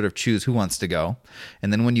 but you just sort of choose who wants to go,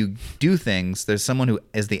 and then when you do things, there's someone who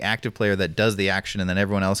is the active player that does the action, and then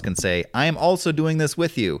everyone else can say, "I am also doing this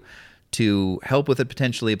with you." To help with it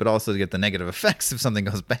potentially, but also to get the negative effects if something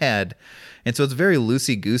goes bad. And so it's very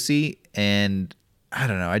loosey-goosey, and I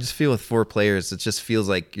don't know. I just feel with 4 players, it just feels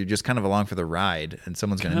like you're just kind of along for the ride, and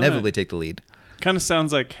someone's going to inevitably take the lead. Kind of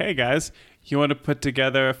sounds like, hey guys, you want to put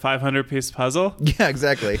together a 500-piece puzzle? Yeah,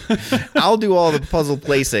 exactly. I'll do all the puzzle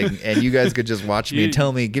placing, and you guys could just watch me and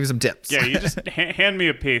tell me, give me some tips. Yeah, you just hand me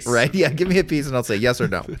a piece. Right? Yeah, give me a piece, and I'll say yes or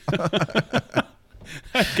no.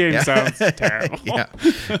 That game sounds terrible.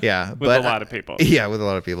 Yeah, With but a lot of people. Yeah, with a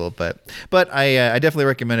lot of people, but I definitely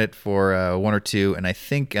recommend it for 1 or 2, and I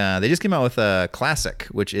think they just came out with a classic,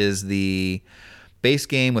 which is the base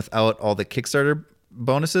game without all the Kickstarter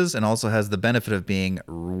bonuses, and also has the benefit of being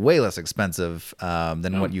way less expensive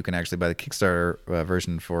than what you can actually buy the Kickstarter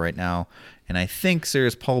version for right now. And I think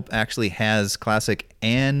Serious Pulp actually has classic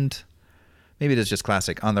and maybe it is just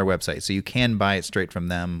classic on their website, so you can buy it straight from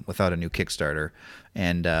them without a new Kickstarter,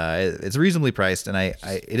 and it's reasonably priced. And it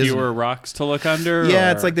is Fewer rocks to look under? Yeah,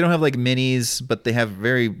 or? it's like they don't have like minis, but they have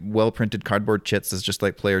very well printed cardboard chits as just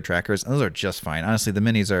like player trackers. And those are just fine. Honestly, the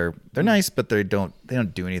minis they're nice, but they don't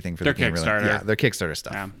do anything for They're the game. Kickstarter. Really. Yeah, they're Kickstarter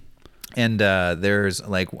stuff. Yeah. And there's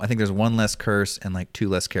like I think there's 1 less curse and like 2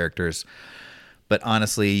 less characters. But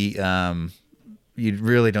honestly, you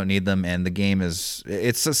really don't need them, and the game it's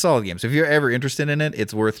a solid game. So if you're ever interested in it,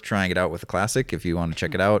 it's worth trying it out with the classic if you want to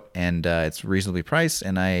check it out, and it's reasonably priced.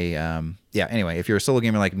 And anyway, if you're a solo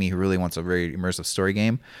gamer like me who really wants a very immersive story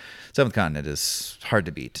game, Seventh Continent is hard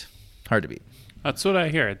to beat. That's what I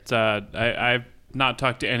hear. It's I've not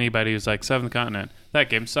talked to anybody who's like, Seventh Continent, that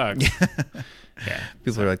game sucks. Yeah.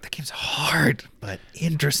 People are like, that game's hard but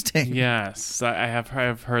interesting. Yes, I have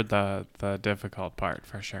heard the difficult part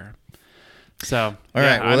for sure. So, all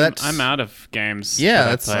right, well, I'm out of games.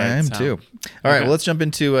 Yeah, that I am too. All right, well, let's jump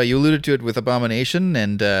into. You alluded to it with Abomination,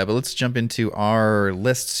 but let's jump into our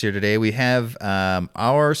lists here today. We have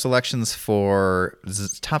our selections for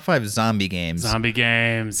top 5 zombie games.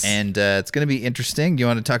 And it's going to be interesting. Do you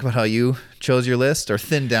want to talk about how you chose your list or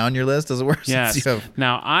thinned down your list, as it were? Yes. Since you have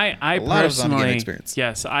now, I a lot of zombie game experience.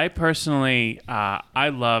 Yes, I personally, I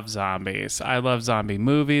love zombies. I love zombie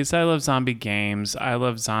movies. I love zombie games. I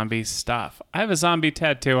love zombie stuff. I have a zombie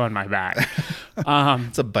tattoo on my back.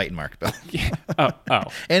 It's a bite mark, Bill. Oh,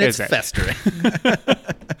 and it's is it? festering.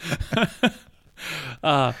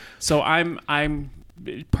 So I'm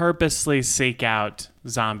purposely seek out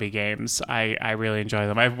zombie games. I really enjoy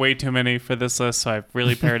them. I have way too many for this list, so I've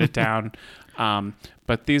really pared it down.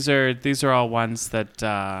 But these are all ones that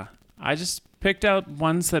I just picked out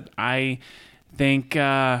ones that I think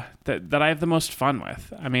that I have the most fun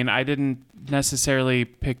with. I mean, I didn't necessarily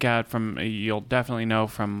pick out from. You'll definitely know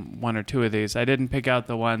from 1 or 2 of these. I didn't pick out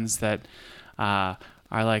the ones that are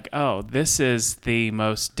like, oh, this is the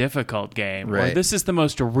most difficult game, right, or this is the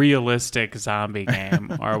most realistic zombie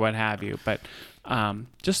game, or what have you. But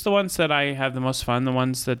just the ones that I have the most fun, the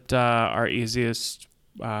ones that are easiest,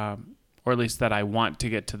 or at least that I want to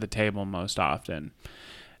get to the table most often.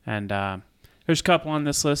 And there's a couple on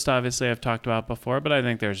this list, obviously, I've talked about before, but I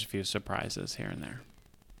think there's a few surprises here and there.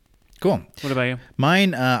 Cool. What about you?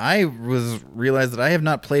 Mine, I realized that I have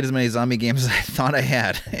not played as many zombie games as I thought I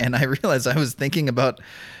had. And I realized I was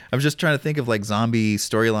just trying to think of like zombie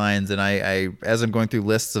storylines. And I as I'm going through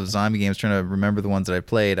lists of zombie games, trying to remember the ones that I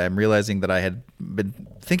played, I'm realizing that I had been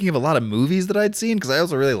thinking of a lot of movies that I'd seen because I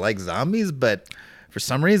also really like zombies, but for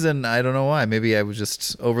some reason, I don't know why. Maybe I was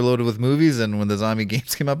just overloaded with movies, and when the zombie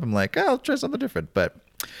games came up, I'm like, oh, I'll try something different. But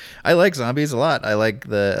I like zombies a lot. I like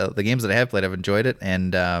the games that I have played. I've enjoyed it,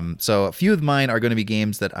 and so a few of mine are going to be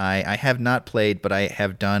games that I have not played, but I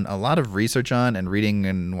have done a lot of research on and reading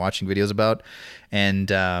and watching videos about,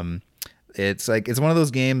 and it's one of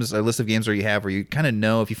those games, a list of games where you kind of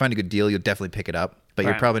know if you find a good deal, you'll definitely pick it up, but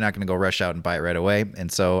you're probably not going to go rush out and buy it right away.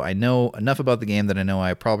 And so I know enough about the game that I know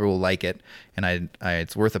I probably will like it, and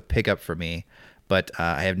it's worth a pickup for me, but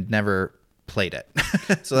I have never played it.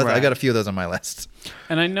 So I got a few of those on my list.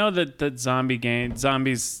 And I know that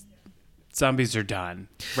zombies are done,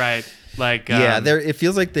 right? Like it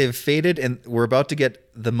feels like they've faded, and we're about to get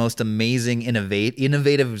the most amazing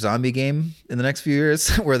innovative zombie game in the next few years,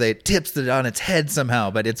 where they tips it on its head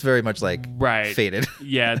somehow, but it's very much like faded.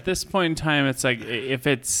 Yeah, at this point in time, it's like if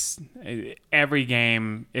it's every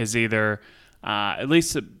game is either at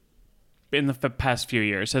least in the past few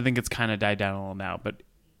years, I think it's kind of died down a little now, but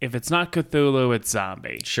if it's not Cthulhu, it's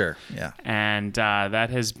zombie. Sure, yeah. And that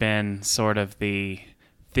has been sort of the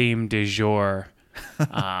theme du jour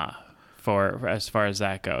for as far as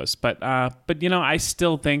that goes. But I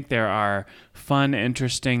still think there are fun,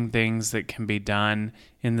 interesting things that can be done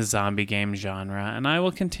in the zombie game genre, and I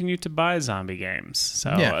will continue to buy zombie games. So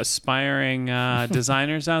aspiring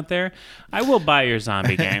designers out there, I will buy your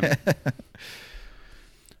zombie game.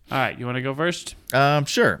 All right, you want to go first?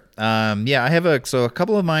 Sure. I have a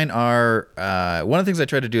couple of mine are one of the things I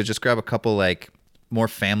try to do is just grab a couple like more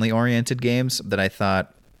family-oriented games that I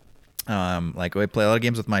thought like I play a lot of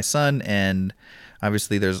games with my son, and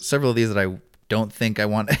obviously there's several of these that I don't think I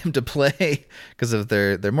want him to play because of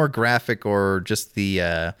they're more graphic or just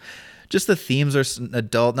the themes are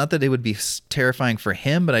adult. Not that it would be terrifying for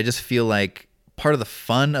him, but I just feel like part of the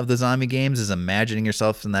fun of the zombie games is imagining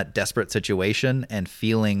yourself in that desperate situation and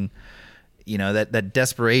feeling, that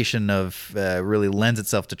desperation of really lends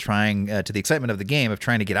itself to trying to the excitement of the game of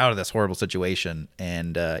trying to get out of this horrible situation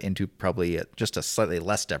and into probably just a slightly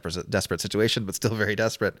less desperate situation, but still very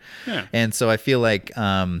desperate. Yeah. And so I feel like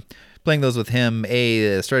playing those with him,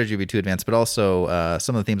 the strategy would be too advanced, but also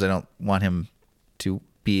some of the themes I don't want him to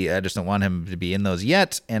be. I just don't want him to be in those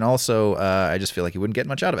yet, and also I just feel like he wouldn't get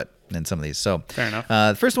much out of it in some of these. So fair enough.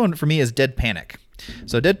 The first one for me is Dead Panic.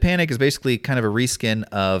 So Dead Panic is basically kind of a reskin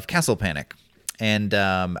of Castle Panic. And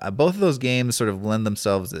both of those games sort of lend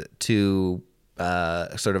themselves to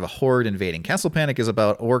sort of a horde invading. Castle Panic is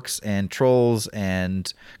about orcs and trolls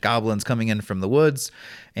and goblins coming in from the woods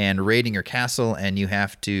and raiding your castle, and you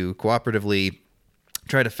have to cooperatively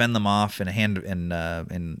try to fend them off in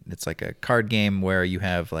it's like a card game where you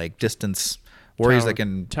have like distance warriors that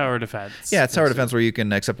can tower defense. Yeah, it's tower defense where you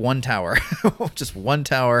can accept one tower, just one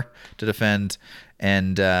tower to defend,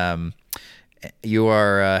 and you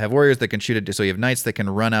have warriors that can shoot it. So you have knights that can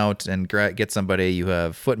run out and get somebody. You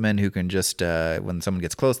have footmen who can just when someone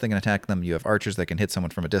gets close, they can attack them. You have archers that can hit someone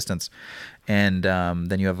from a distance, and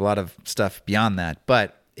then you have a lot of stuff beyond that.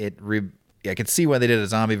 But I can see why they did a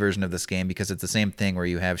zombie version of this game, because it's the same thing where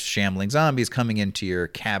you have shambling zombies coming into your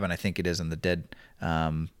cabin. I think it is in the Dead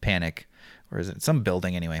Panic. Or is it some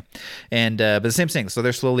building anyway? And but the same thing. So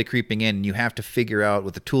they're slowly creeping in, and you have to figure out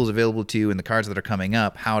with the tools available to you and the cards that are coming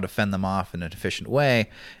up how to fend them off in an efficient way.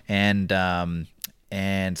 And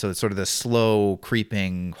so it's sort of this slow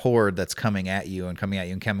creeping horde that's coming at you and coming at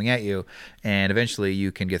you and coming at you, and eventually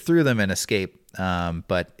you can get through them and escape.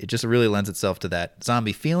 But it just really lends itself to that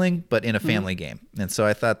zombie feeling, but in a family game. And so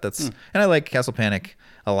I thought and I like Castle Panic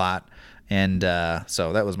a lot. And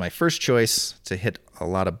so that was my first choice to hit a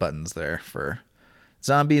lot of buttons there for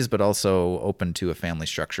zombies, but also open to a family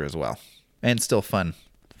structure as well. And still fun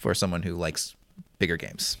for someone who likes bigger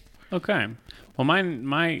games. Okay. Well,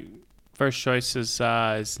 my first choice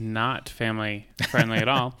is not family friendly at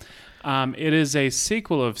all. It is a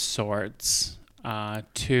sequel of sorts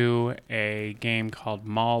to a game called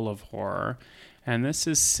Mall of Horror, and this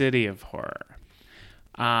is City of Horror.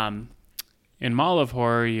 In Mall of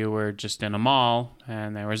Horror, you were just in a mall,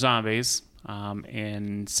 and there were zombies.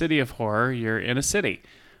 In City of Horror, you're in a city.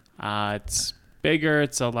 It's bigger.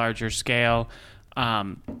 It's a larger scale.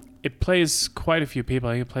 It plays quite a few people.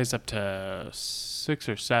 I think it plays up to 6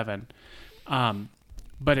 or 7.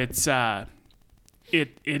 But it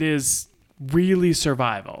is really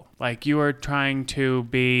survival. Like, you are trying to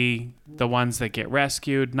be the ones that get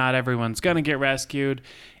rescued. Not everyone's going to get rescued.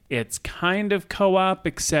 It's kind of co-op,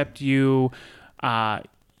 except you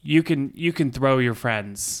can throw your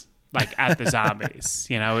friends like at the zombies.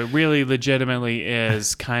 It really legitimately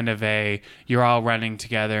is kind of you're all running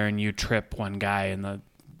together and you trip one guy in the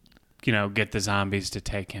get the zombies to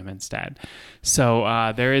take him instead.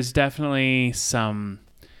 So there is definitely some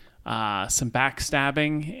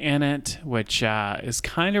backstabbing in it, which is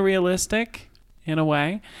kind of realistic in a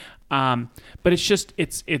way. But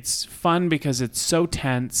it's fun because it's so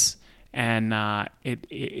tense, and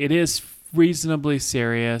it is reasonably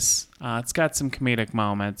serious. It's got some comedic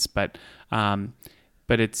moments, but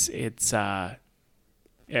it's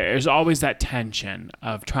there's always that tension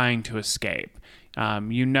of trying to escape.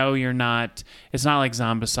 You're not. It's not like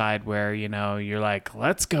Zombicide where you're like,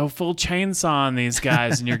 let's go full chainsaw on these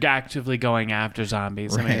guys, and you're actively going after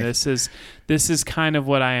zombies. Right. I mean, this is kind of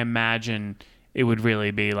what I imagine it would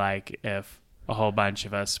really be like if a whole bunch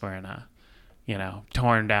of us were in a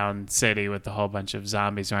torn down city with a whole bunch of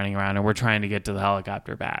zombies running around, and we're trying to get to the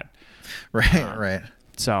helicopter pad. Right, right.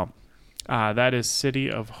 So that is City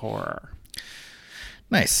of Horror.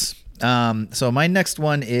 Nice. So my next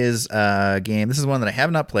one is a game. This is one that I have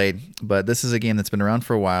not played, but this is a game that's been around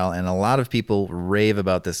for a while, and a lot of people rave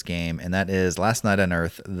about this game, and that is Last Night on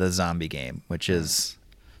Earth, the zombie game, which is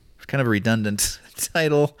kind of a redundant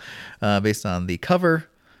title based on the cover.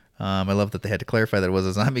 I love that they had to clarify that it was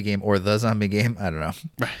a zombie game or the zombie game. I don't know.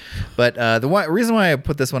 Right. But reason why I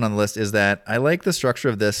put this one on the list is that I like the structure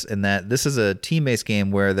of this, in that this is a team-based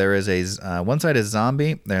game where there is one side is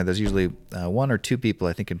zombie. There's usually one or two people,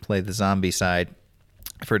 I think, can play the zombie side.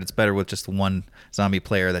 I've heard it's better with just one zombie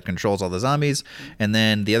player that controls all the zombies. And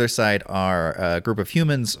then the other side are a group of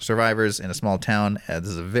humans, survivors in a small town. This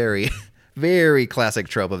is a very... very classic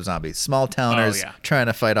trope of zombies. Small towners trying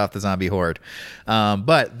to fight off the zombie horde.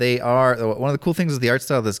 But they are... One of the cool things is the art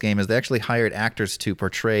style of this game is they actually hired actors to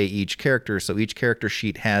portray each character. So each character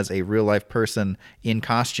sheet has a real-life person in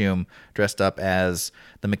costume dressed up as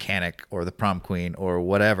the mechanic or the prom queen or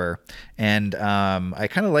whatever. And I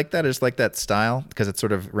kind of like that. I just like that style because it's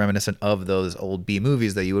sort of reminiscent of those old B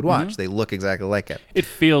movies that you would watch. Mm-hmm. They look exactly like it. It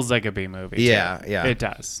feels like a B movie. Yeah, too. yeah. It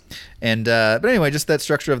does. And but anyway, just that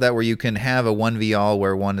structure of that where you can have a 1v all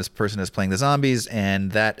where person is playing the zombies,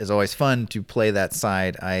 and that is always fun to play that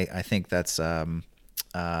side. I think that's I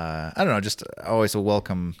don't know, just always a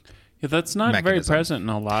welcome. Yeah, that's not mechanism. Very present in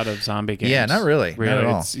a lot of zombie games. Yeah, not really. Not at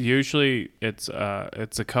all. It's usually it's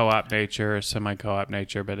a co-op nature or semi-co-op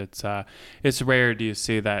nature, but it's rare do you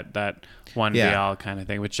see that 1v all kind of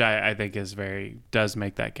thing, which I think does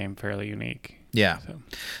make that game fairly unique. Yeah.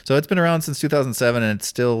 So it's been around since 2007, and it's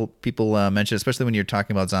still, people mention, especially when you're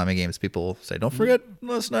talking about zombie games, people say, don't forget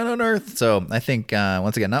Last Night on Earth. So I think,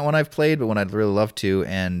 once again, not one I've played, but one I'd really love to,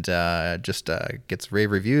 and just gets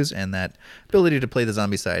rave reviews, and that ability to play the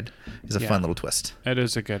zombie side is a fun little twist. It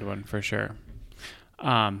is a good one, for sure.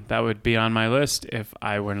 That would be on my list if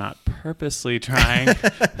I were not purposely trying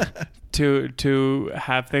to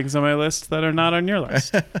have things on my list that are not on your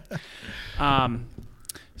list.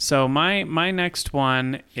 So my next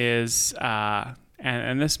one is,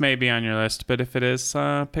 and this may be on your list, but if it is,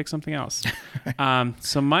 pick something else.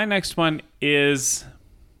 So my next one is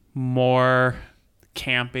more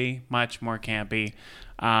campy, much more campy,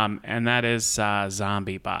 and that is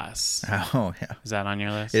Zombie Boss. Oh, yeah. Is that on your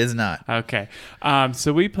list? It is not. Okay.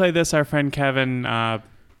 So we played this, our friend Kevin, if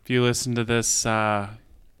you listen to this, I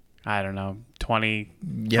don't know,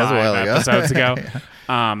 25 episodes ago.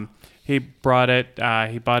 Yeah. He brought it.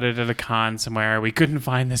 He bought it at a con somewhere. We couldn't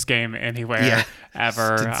find this game anywhere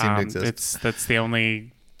ever. Didn't seem to exist. That's the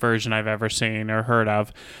only version I've ever seen or heard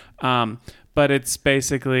of. But it's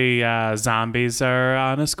basically zombies are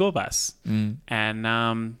on a school bus,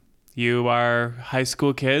 and you are high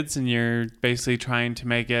school kids, and you're basically trying to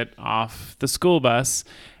make it off the school bus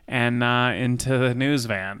and into the news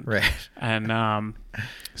van. Right. And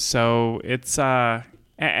so it's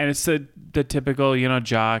and it's the typical,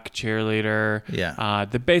 jock, cheerleader. Yeah.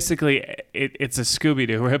 Basically, it's a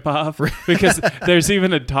Scooby-Doo ripoff because there's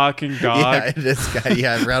even a talking dog. Yeah, this guy.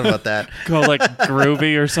 Yeah, I read about that. Called like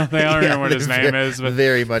Groovy or something. I don't remember what his name is. But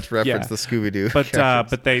very much reference the Scooby-Doo.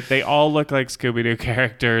 But they all look like Scooby-Doo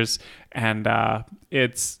characters, and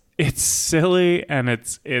it's silly and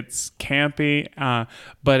it's campy,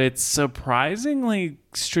 but it's surprisingly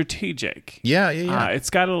strategic. Yeah. It's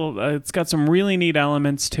got some really neat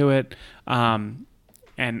elements to it, and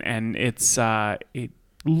it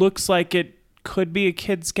looks like it could be a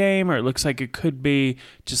kid's game, or it looks like it could be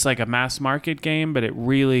just like a mass market game, but it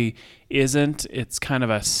really isn't. It's kind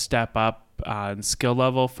of a step up in skill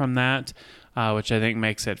level from that. Which I think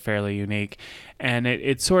makes it fairly unique. And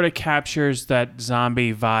it sort of captures that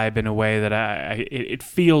zombie vibe in a way that it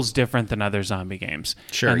feels different than other zombie games.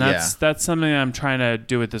 Sure, and that's something I'm trying to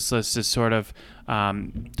do with this list, is sort of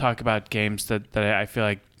talk about games that I feel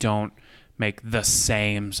like don't make the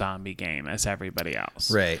same zombie game as everybody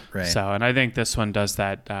else. Right. So, and I think this one does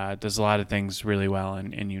that, does a lot of things really well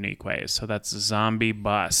in unique ways. So that's Zombie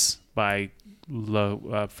Bus by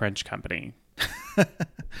French company.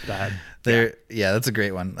 That's a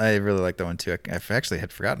great one. I really like that one too. I actually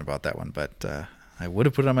had forgotten about that one, but I would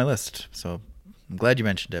have put it on my list. So I'm glad you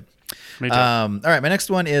mentioned it. Me too. All right, my next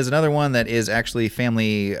one is another one that is actually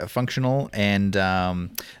family functional, and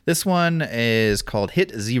this one is called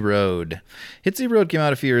Hit Z Road. Hit Z Road came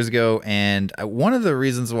out a few years ago, and one of the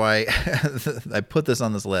reasons why I put this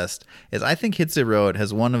on this list is I think Hit Z Road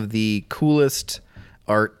has one of the coolest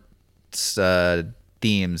art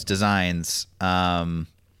themes, designs,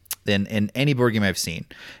 in any board game I've seen.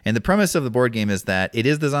 And the premise of the board game is that it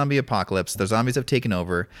is the zombie apocalypse. The zombies have taken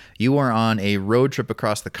over. You are on a road trip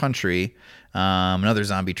across the country. Another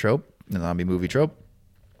zombie trope, a zombie movie trope.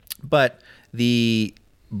 But the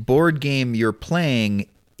board game you're playing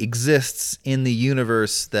exists in the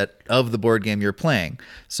universe of the board game you're playing.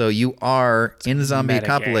 So you are in the zombie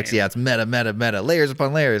apocalypse. Game. Yeah, it's meta, layers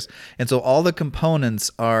upon layers. And so all the components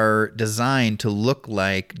are designed to look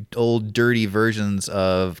like old dirty versions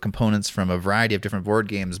of components from a variety of different board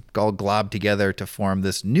games all globbed together to form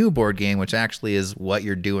this new board game, which actually is what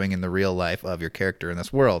you're doing in the real life of your character in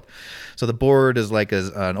this world. So the board is like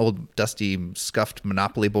an old dusty scuffed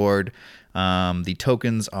Monopoly board. The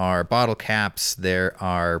tokens are bottle caps. There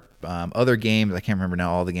are other games. I can't remember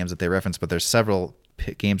now all the games that they reference, but there's several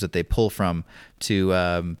games that they pull from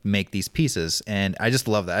to make these pieces. And I just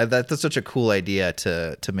love that. That's such a cool idea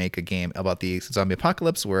to make a game about the zombie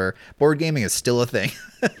apocalypse where board gaming is still a thing.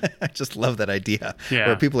 I just love that idea. Yeah.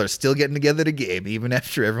 Where people are still getting together to game even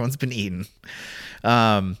after everyone's been eaten.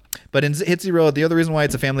 But in Hit Z Road, the other reason why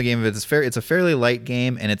it's a family game is it's a fairly light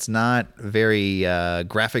game, and it's not very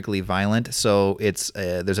graphically violent. So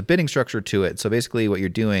there's a bidding structure to it. So basically, what you're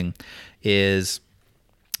doing is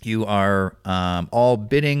you are all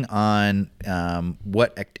bidding on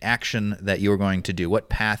what action that you're going to do, what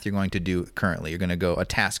path you're going to do currently. You're going to go a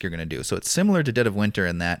task you're going to do. So it's similar to Dead of Winter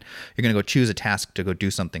in that you're going to go choose a task to go do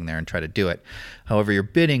something there and try to do it. However, you're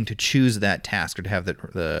bidding to choose that task or to have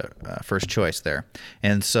the first choice there.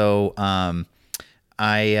 And so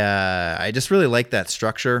I just really like that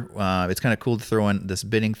structure. It's kind of cool to throw in this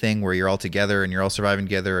bidding thing where you're all together and you're all surviving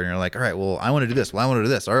together and you're like, all right, well, I want to do this. Well, I want to do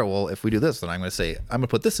this. All right, well, if we do this, then I'm going to say, I'm going to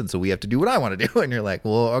put this in, so we have to do what I want to do. And you're like,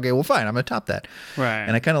 well, okay, well, fine, I'm going to top that. Right.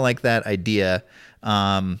 And I kind of like that idea.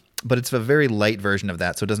 But it's a very light version of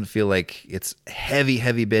that, so it doesn't feel like it's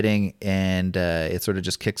heavy bidding, and it sort of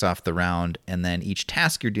just kicks off the round. And then each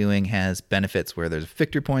task you're doing has benefits where there's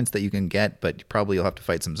victory points that you can get, but probably you'll have to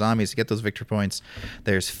fight some zombies to get those victory points.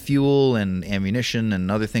 There's fuel and ammunition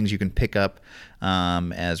and other things you can pick up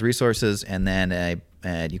as resources, and then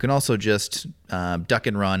you can also just duck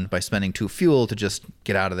and run by spending 2 fuel to just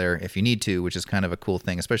get out of there if you need to, which is kind of a cool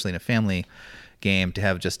thing, especially in a family game, to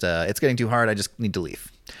have just it's getting too hard, I just need to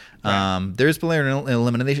leave. Right. There's player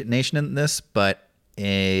elimination in this, but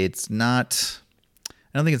it's not.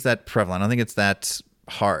 I don't think it's that prevalent. I don't think it's that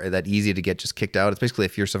hard, that easy to get just kicked out. It's basically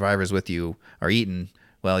if your survivors with you are eaten,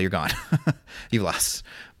 well, you're gone. You've lost.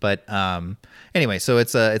 But anyway, so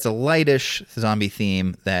it's a lightish zombie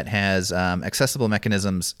theme that has accessible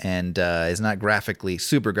mechanisms and is not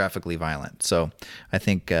super graphically violent. So I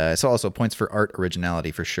think it's also points for art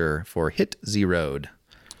originality for sure for Hit Z Road.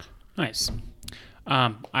 Nice.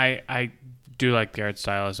 I do like the art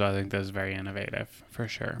style as well. I think that's very innovative for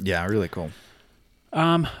sure. Yeah, really cool.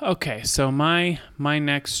 Okay, so my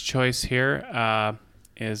next choice here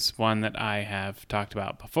is one that I have talked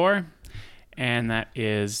about before, and that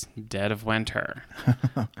is Dead of Winter.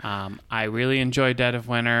 I really enjoy Dead of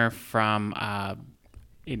Winter from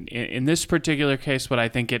in this particular case. What I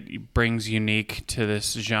think it brings unique to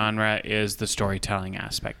this genre is the storytelling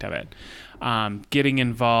aspect of it. Getting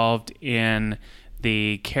involved in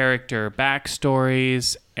the character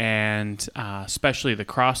backstories and especially the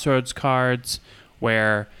Crossroads cards,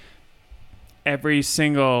 where every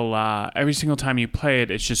single time you play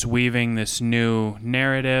it, it's just weaving this new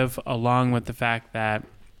narrative, along with the fact that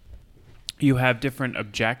you have different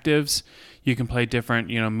objectives. You can play different,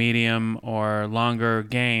 medium or longer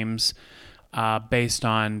games based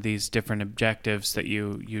on these different objectives that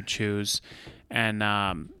you choose,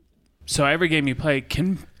 and so every game you play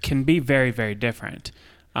can be very, very different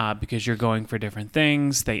because you're going for different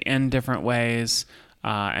things. They end different ways,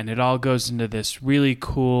 and it all goes into this really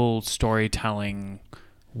cool storytelling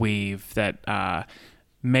weave that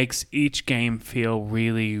makes each game feel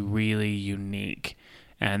really, really unique.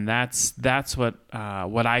 And that's what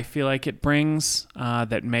I feel like it brings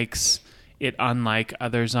that makes it unlike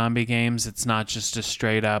other zombie games. It's not just a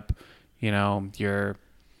straight up, you're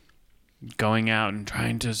going out and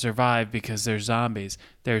trying to survive because there's zombies.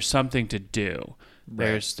 There's something to do.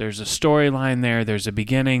 Right. There's a storyline there. There's a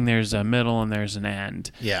beginning. There's a middle, and there's an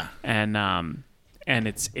end. Yeah. And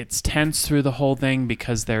it's tense through the whole thing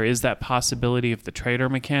because there is that possibility of the traitor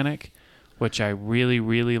mechanic, which I really,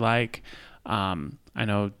 really like. I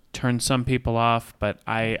know turns some people off, but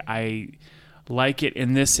I like it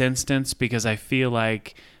in this instance because I feel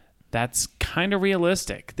like that's kind of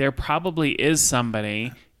realistic. There probably is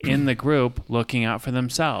somebody in the group looking out for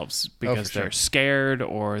themselves because they're scared,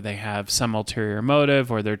 or they have some ulterior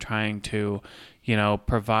motive, or they're trying to,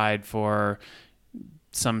 provide for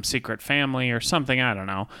some secret family or something. I don't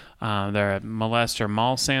know. They're a molest or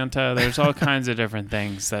mall Santa. There's all kinds of different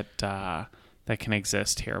things that can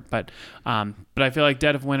exist here. But I feel like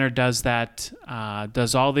Dead of Winter does that,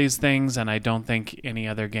 does all these things, and I don't think any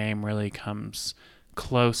other game really comes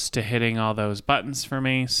close to hitting all those buttons for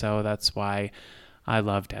me. So that's why I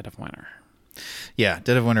love Dead of Winter. Yeah,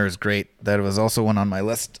 Dead of Winter is great. That was also one on my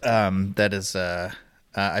list. That is,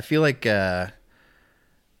 I feel like there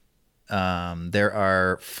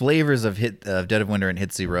are flavors of Dead of Winter and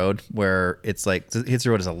Hitsy Road, where it's like Hitsy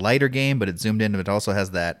Road is a lighter game, but it's zoomed in, but it also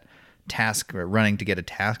has that task, running to get a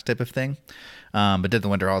task type of thing. But Dead of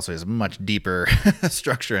Winter also has a much deeper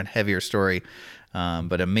structure and heavier story,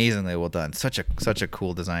 but amazingly well done. Such a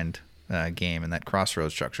cool designed game, and that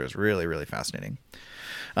crossroads structure is really, really fascinating.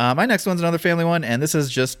 My next one's another family one, and this is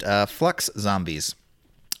just Fluxx Zombies.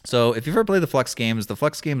 So if you've ever played the Fluxx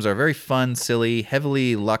games are very fun, silly,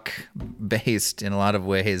 heavily luck-based in a lot of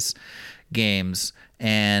ways games,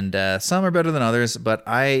 and some are better than others, but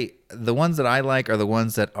the ones that I like are the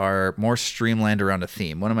ones that are more streamlined around a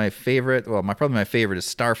theme. One of my favorite, probably my favorite is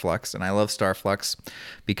Star Flux, and I love Star Flux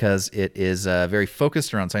because it is very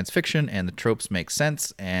focused around science fiction, and the tropes make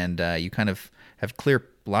sense, and you kind of have clear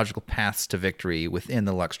logical paths to victory within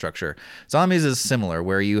the luck structure. Zombies is similar,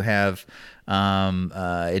 where you have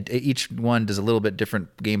each one does a little bit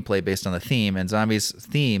different gameplay based on the theme, and Zombies'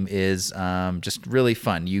 theme is just really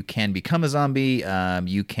fun. You can become a zombie,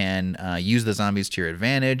 you can use the zombies to your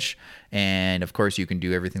advantage, and of course you can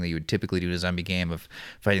do everything that you would typically do in a zombie game of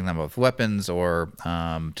fighting them with weapons or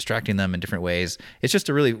distracting them in different ways. It's just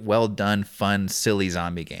a really well done, fun, silly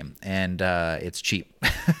zombie game, and it's cheap.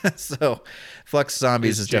 So Fluxx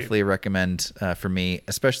Zombies is definitely a recommend for me,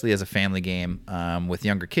 especially as a family game with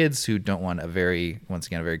younger kids who don't want a very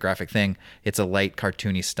graphic thing. It's a light,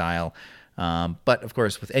 cartoony style. But of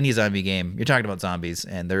course, with any zombie game, you're talking about zombies,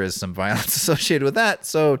 and there is some violence associated with that,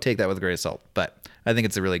 so take that with a grain of salt. But I think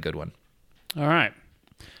it's a really good one. All right.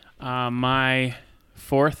 My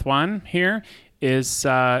fourth one here is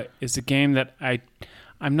a game that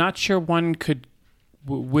I'm not sure one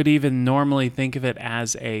would even normally think of it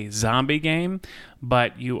as a zombie game,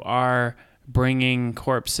 but you are bringing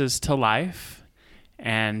corpses to life,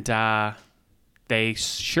 and they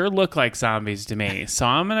sure look like zombies to me. So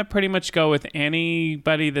I'm going to pretty much go with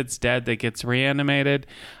anybody that's dead that gets reanimated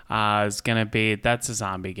that's a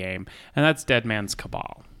zombie game, and that's Dead Man's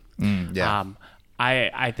Cabal. Yeah.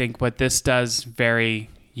 I think what this does very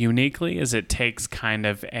uniquely is it takes kind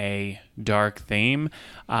of a dark theme.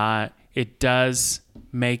 It does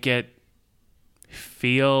make it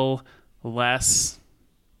feel less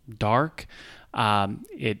dark.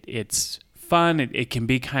 It's fun. It can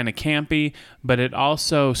be kind of campy, but it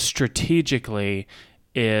also strategically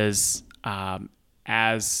is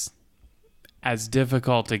as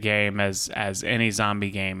difficult a game as any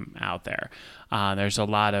zombie game out there. There's a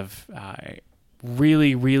lot of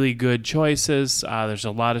really, really good choices. There's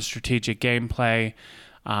a lot of strategic gameplay.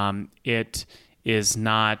 It is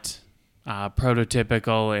not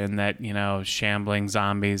prototypical in that, shambling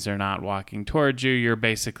zombies are not walking towards you. You're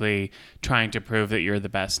basically trying to prove that you're the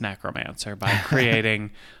best necromancer by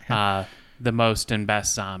creating the most and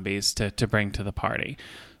best zombies to bring to the party.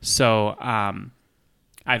 So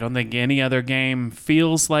I don't think any other game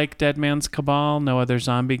feels like Dead Man's Cabal. No other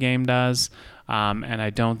zombie game does. And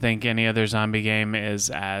I don't think any other zombie game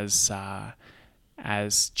is as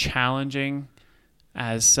challenging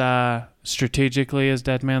as strategically as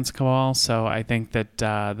Dead Man's Cabal. So I think that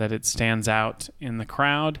it stands out in the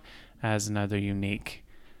crowd as another unique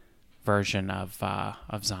version of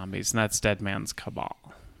zombies, and that's Dead Man's Cabal.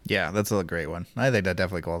 Yeah, that's a great one. I think that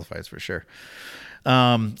definitely qualifies for sure.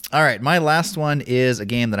 All right, my last one is a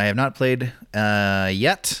game that I have not played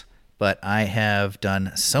yet, but I have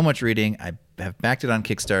done so much reading. I have backed it on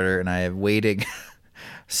Kickstarter, and I have waiting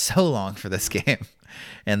so long for this game,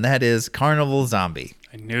 and that is Carnival Zombie.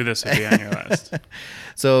 I knew this would be on your list.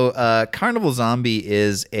 So Carnival Zombie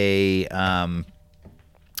is a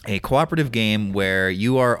a cooperative game where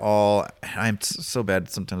you are all. I'm so bad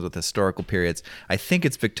sometimes with historical periods. I think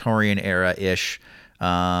it's Victorian era ish,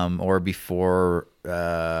 or before,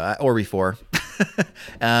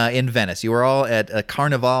 in Venice. You are all at a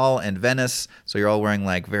carnival in Venice, so you're all wearing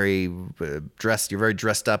like very dressed. You're very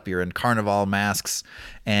dressed up. You're in carnival masks,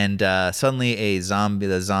 and suddenly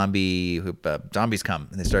zombies come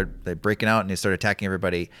and they start breaking out and they start attacking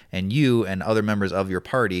everybody. And you and other members of your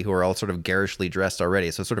party who are all sort of garishly dressed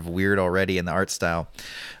already, so it's sort of weird already in the art style,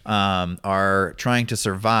 are trying to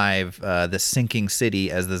survive the sinking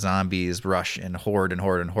city as the zombies rush and horde and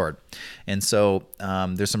horde and horde. And so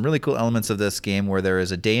there's some really cool elements of this game where there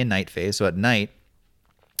is a day and night phase. So at night,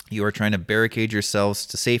 you are trying to barricade yourselves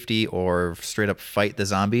to safety or straight up fight the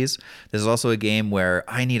zombies. There's also a game where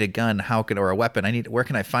I need a gun, or a weapon. Where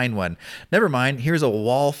can I find one? Never mind, here's a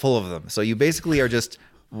wall full of them. So you basically are just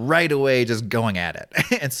right away just going at it.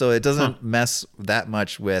 And so it doesn't mess that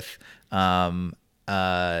much with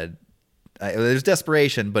there's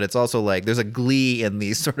desperation, but it's also like there's a glee in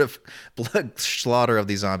the sort of blood slaughter of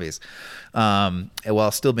these zombies, while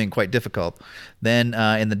still being quite difficult. Then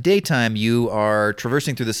in the daytime, you are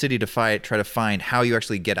traversing through the city to try to find how you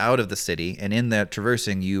actually get out of the city. And in that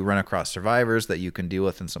traversing, you run across survivors that you can deal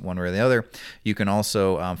with in one way or the other. You can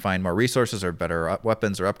also find more resources or better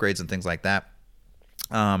weapons or upgrades and things like that.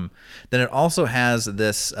 Then it also has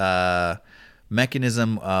this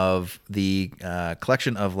mechanism of the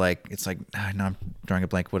collection of now I'm drawing a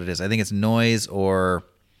blank what it is. I think it's noise or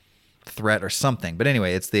threat or something. But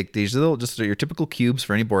anyway, it's these little, just your typical cubes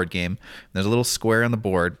for any board game. There's a little square on the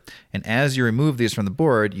board, and as you remove these from the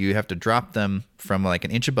board, you have to drop them from like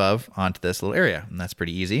an inch above onto this little area, and that's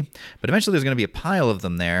pretty easy. But eventually there's going to be a pile of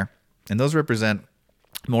them there, and those represent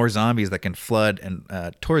more zombies that can flood and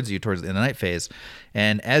towards you in the night phase.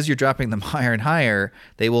 And as you're dropping them higher and higher,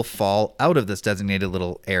 they will fall out of this designated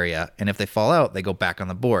little area. And if they fall out, they go back on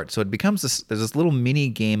the board. So it becomes there's this little mini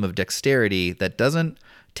game of dexterity that doesn't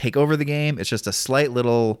take over the game. It's just a slight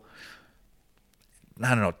little, I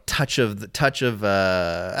don't know, touch of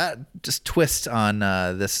just twist on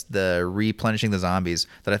the replenishing the zombies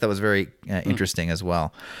that I thought was very interesting as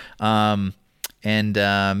well.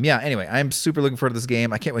 Anyway, I'm super looking forward to this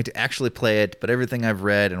game. I can't wait to actually play it, but everything I've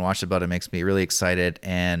read and watched about it makes me really excited,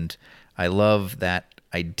 and I love that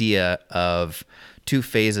idea of two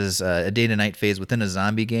phases, a day to night phase within a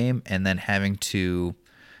zombie game, and then having to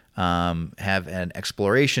have an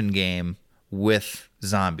exploration game with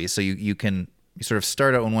zombies. So you sort of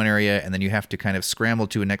start out in one area, and then you have to kind of scramble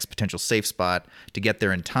to a next potential safe spot to get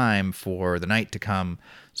there in time for the night to come,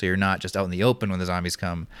 so you're not just out in the open when the zombies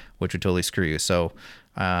come, which would totally screw you. So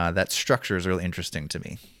that structure is really interesting to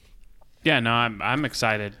me. Yeah, no, I'm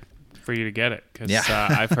excited for you to get it because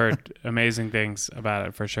I've heard amazing things about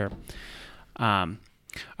it for sure. All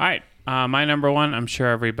right, my number one, I'm sure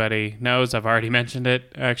everybody knows. I've already mentioned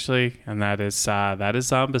it actually, and that is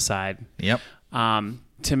Zombicide. Yep.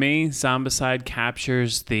 To me, Zombicide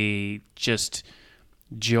captures the just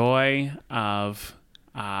joy of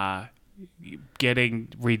getting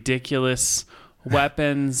ridiculous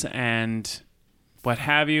weapons and what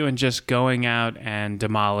have you, and just going out and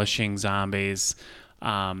demolishing zombies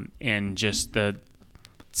in just the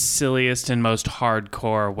silliest and most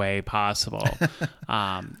hardcore way possible.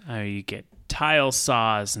 You get tile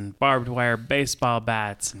saws and barbed wire baseball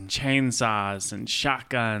bats and chainsaws and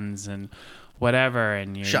shotguns and whatever,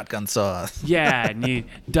 and you shotgun saw. Yeah, and you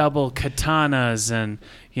double katanas and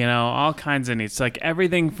all kinds of neats, like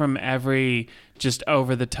everything from every just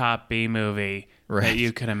over the top B movie that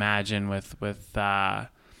you could imagine with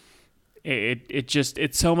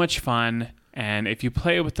it's so much fun. And if you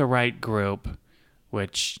play it with the right group,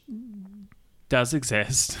 which does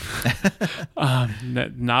exist,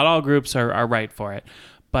 not all groups are right for it,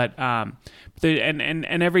 but and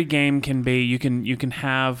every game can be, you can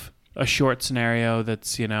have a short scenario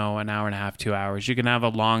that's an hour and a half, 2 hours. You can have a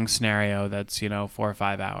long scenario that's 4 or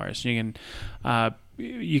 5 hours. You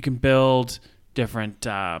can build different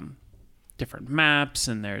maps,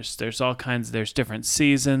 and there's all kinds. There's different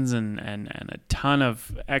seasons and a ton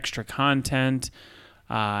of extra content,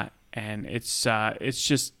 and it's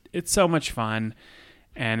so much fun,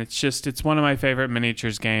 and it's one of my favorite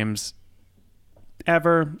miniatures games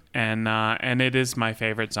ever, and it is my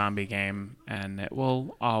favorite zombie game, and it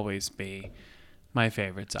will always be my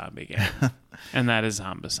favorite zombie game, and that is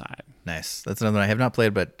Zombicide. Nice. That's another one I have not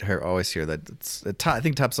played, but I always hear that I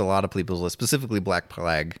think tops a lot of people's list. Specifically, Black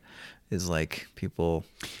Plague is like people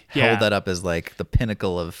hold that up as like the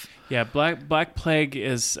pinnacle of. Yeah, Black Plague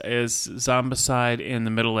is Zombicide in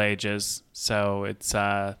the Middle Ages, so it's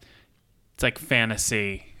like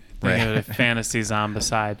fantasy Think of it as fantasy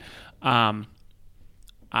zombicide.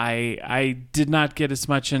 I did not get as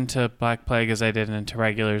much into Black Plague as I did into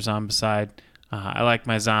regular zombicide. I like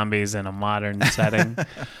my zombies in a modern setting.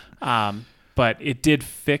 But it did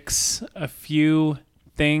fix a few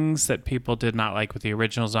things that people did not like with the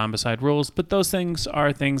original zombicide rules. But those things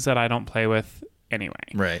are things that I don't play with anyway.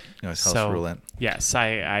 Right. You always house rule it. Yes,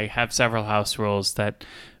 I have several house rules that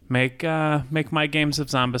make my games of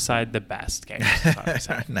zombicide the best games of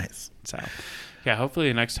zombicide. Nice. So, yeah, hopefully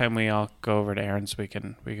the next time we all go over to Aaron's, we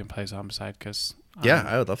can play zombicide because yeah,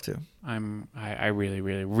 I would love to. I really,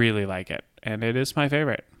 really, really like it, and it is my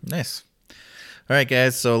favorite. Nice. All right,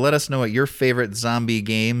 guys. So let us know what your favorite zombie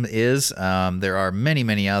game is. There are many,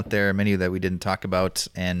 many out there, many that we didn't talk about,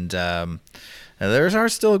 and there are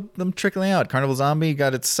still them trickling out. Carnival Zombie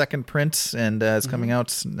got its second print, and it's coming out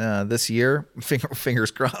this year. Fingers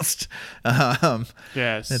crossed.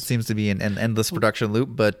 Yes, it seems to be an endless production loop,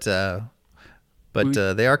 but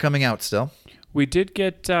they are coming out still. We did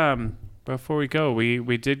get before we go,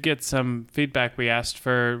 we did get some feedback. We asked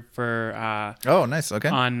for oh, nice. Okay.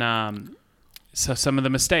 On so some of the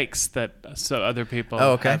mistakes that other people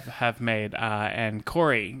have made, and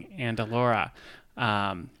Corey and Alora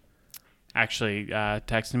actually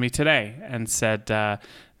texted me today and said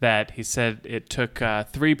that he said it took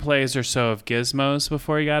 3 plays or so of gizmos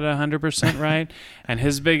before he got it 100% right, and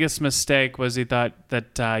his biggest mistake was he thought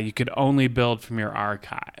that you could only build from your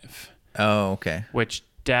archive. Oh, okay. Which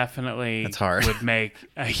definitely That's hard. would make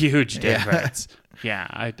a huge difference. Yeah,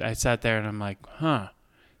 I sat there and I'm like,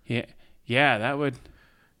 yeah, that would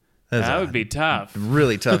be tough.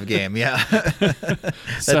 Really tough game, yeah.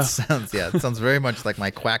 It sounds very much like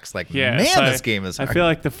my Quacks. Like, this game is hard. I feel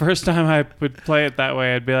like the first time I would play it that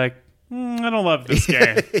way, I'd be like, I don't love this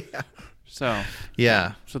game.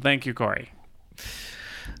 Yeah. So thank you, Corey.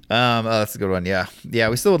 That's a good one. Yeah.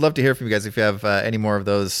 We still would love to hear from you guys if you have any more of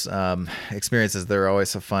those experiences. They're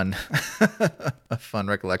always a fun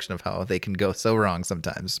recollection of how they can go so wrong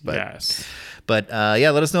sometimes. But, yes. But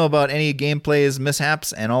let us know about any gameplays,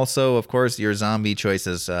 mishaps, and also, of course, your zombie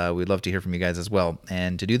choices. We'd love to hear from you guys as well.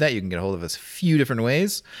 And to do that, you can get a hold of us a few different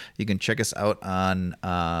ways. You can check us out on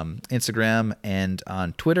Instagram and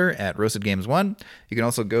on Twitter at Roasted Games 1. You can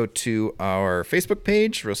also go to our Facebook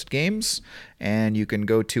page, Roasted Games, and you can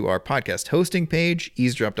go to our podcast hosting page,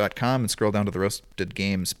 eavesdrop.com, and scroll down to the Roasted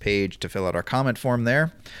Games page to fill out our comment form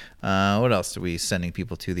there. What else are we sending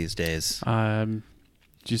people to these days?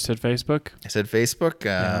 You said Facebook? I said Facebook.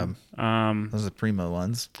 Those are the primo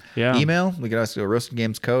ones. Yeah. Email, we can also go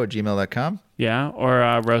roastedgamesco@gmail.com. Yeah,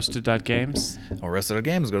 or roasted.games. Or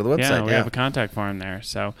roasted.games, go to the website. Yeah, we have a contact form there.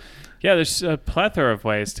 So, yeah, there's a plethora of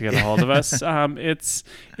ways to get a hold of us. It's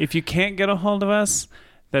if you can't get a hold of us,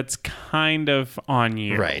 that's kind of on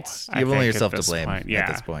you. Right. You have only yourself to blame at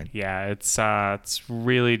this point. Yeah, it's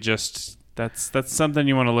really just that's something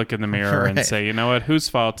you want to look in the mirror and say, you know what, whose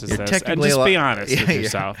fault is this? And just be honest with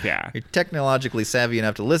yourself. Yeah. You're technologically savvy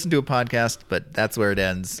enough to listen to a podcast, but that's where it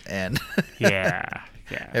ends. And yeah.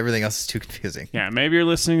 Everything else is too confusing. Yeah, maybe you're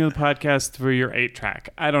listening to the podcast through your 8-track.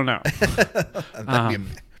 I don't know. That'd be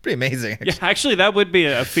pretty amazing. Actually. Yeah, actually, that would be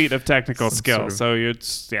a feat of technical skill. So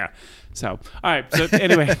So, all right. So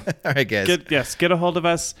anyway, all right, guys. Get a hold of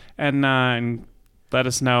us and let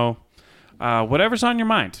us know whatever's on your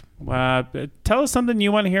mind. Tell us something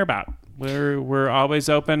you want to hear about. We're always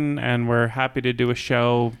open, and we're happy to do a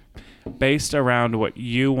show based around what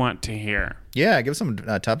you want to hear. Yeah, give us some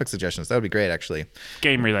topic suggestions. That would be great, actually.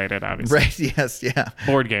 Game related, obviously. Right, yes, yeah.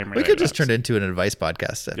 Board game related. We could just turn it into an advice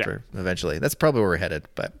podcast eventually. That's probably where we're headed.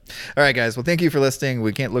 But all right, guys. Well, thank you for listening.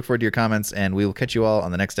 We can't look forward to your comments, and we will catch you all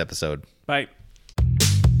on the next episode. Bye.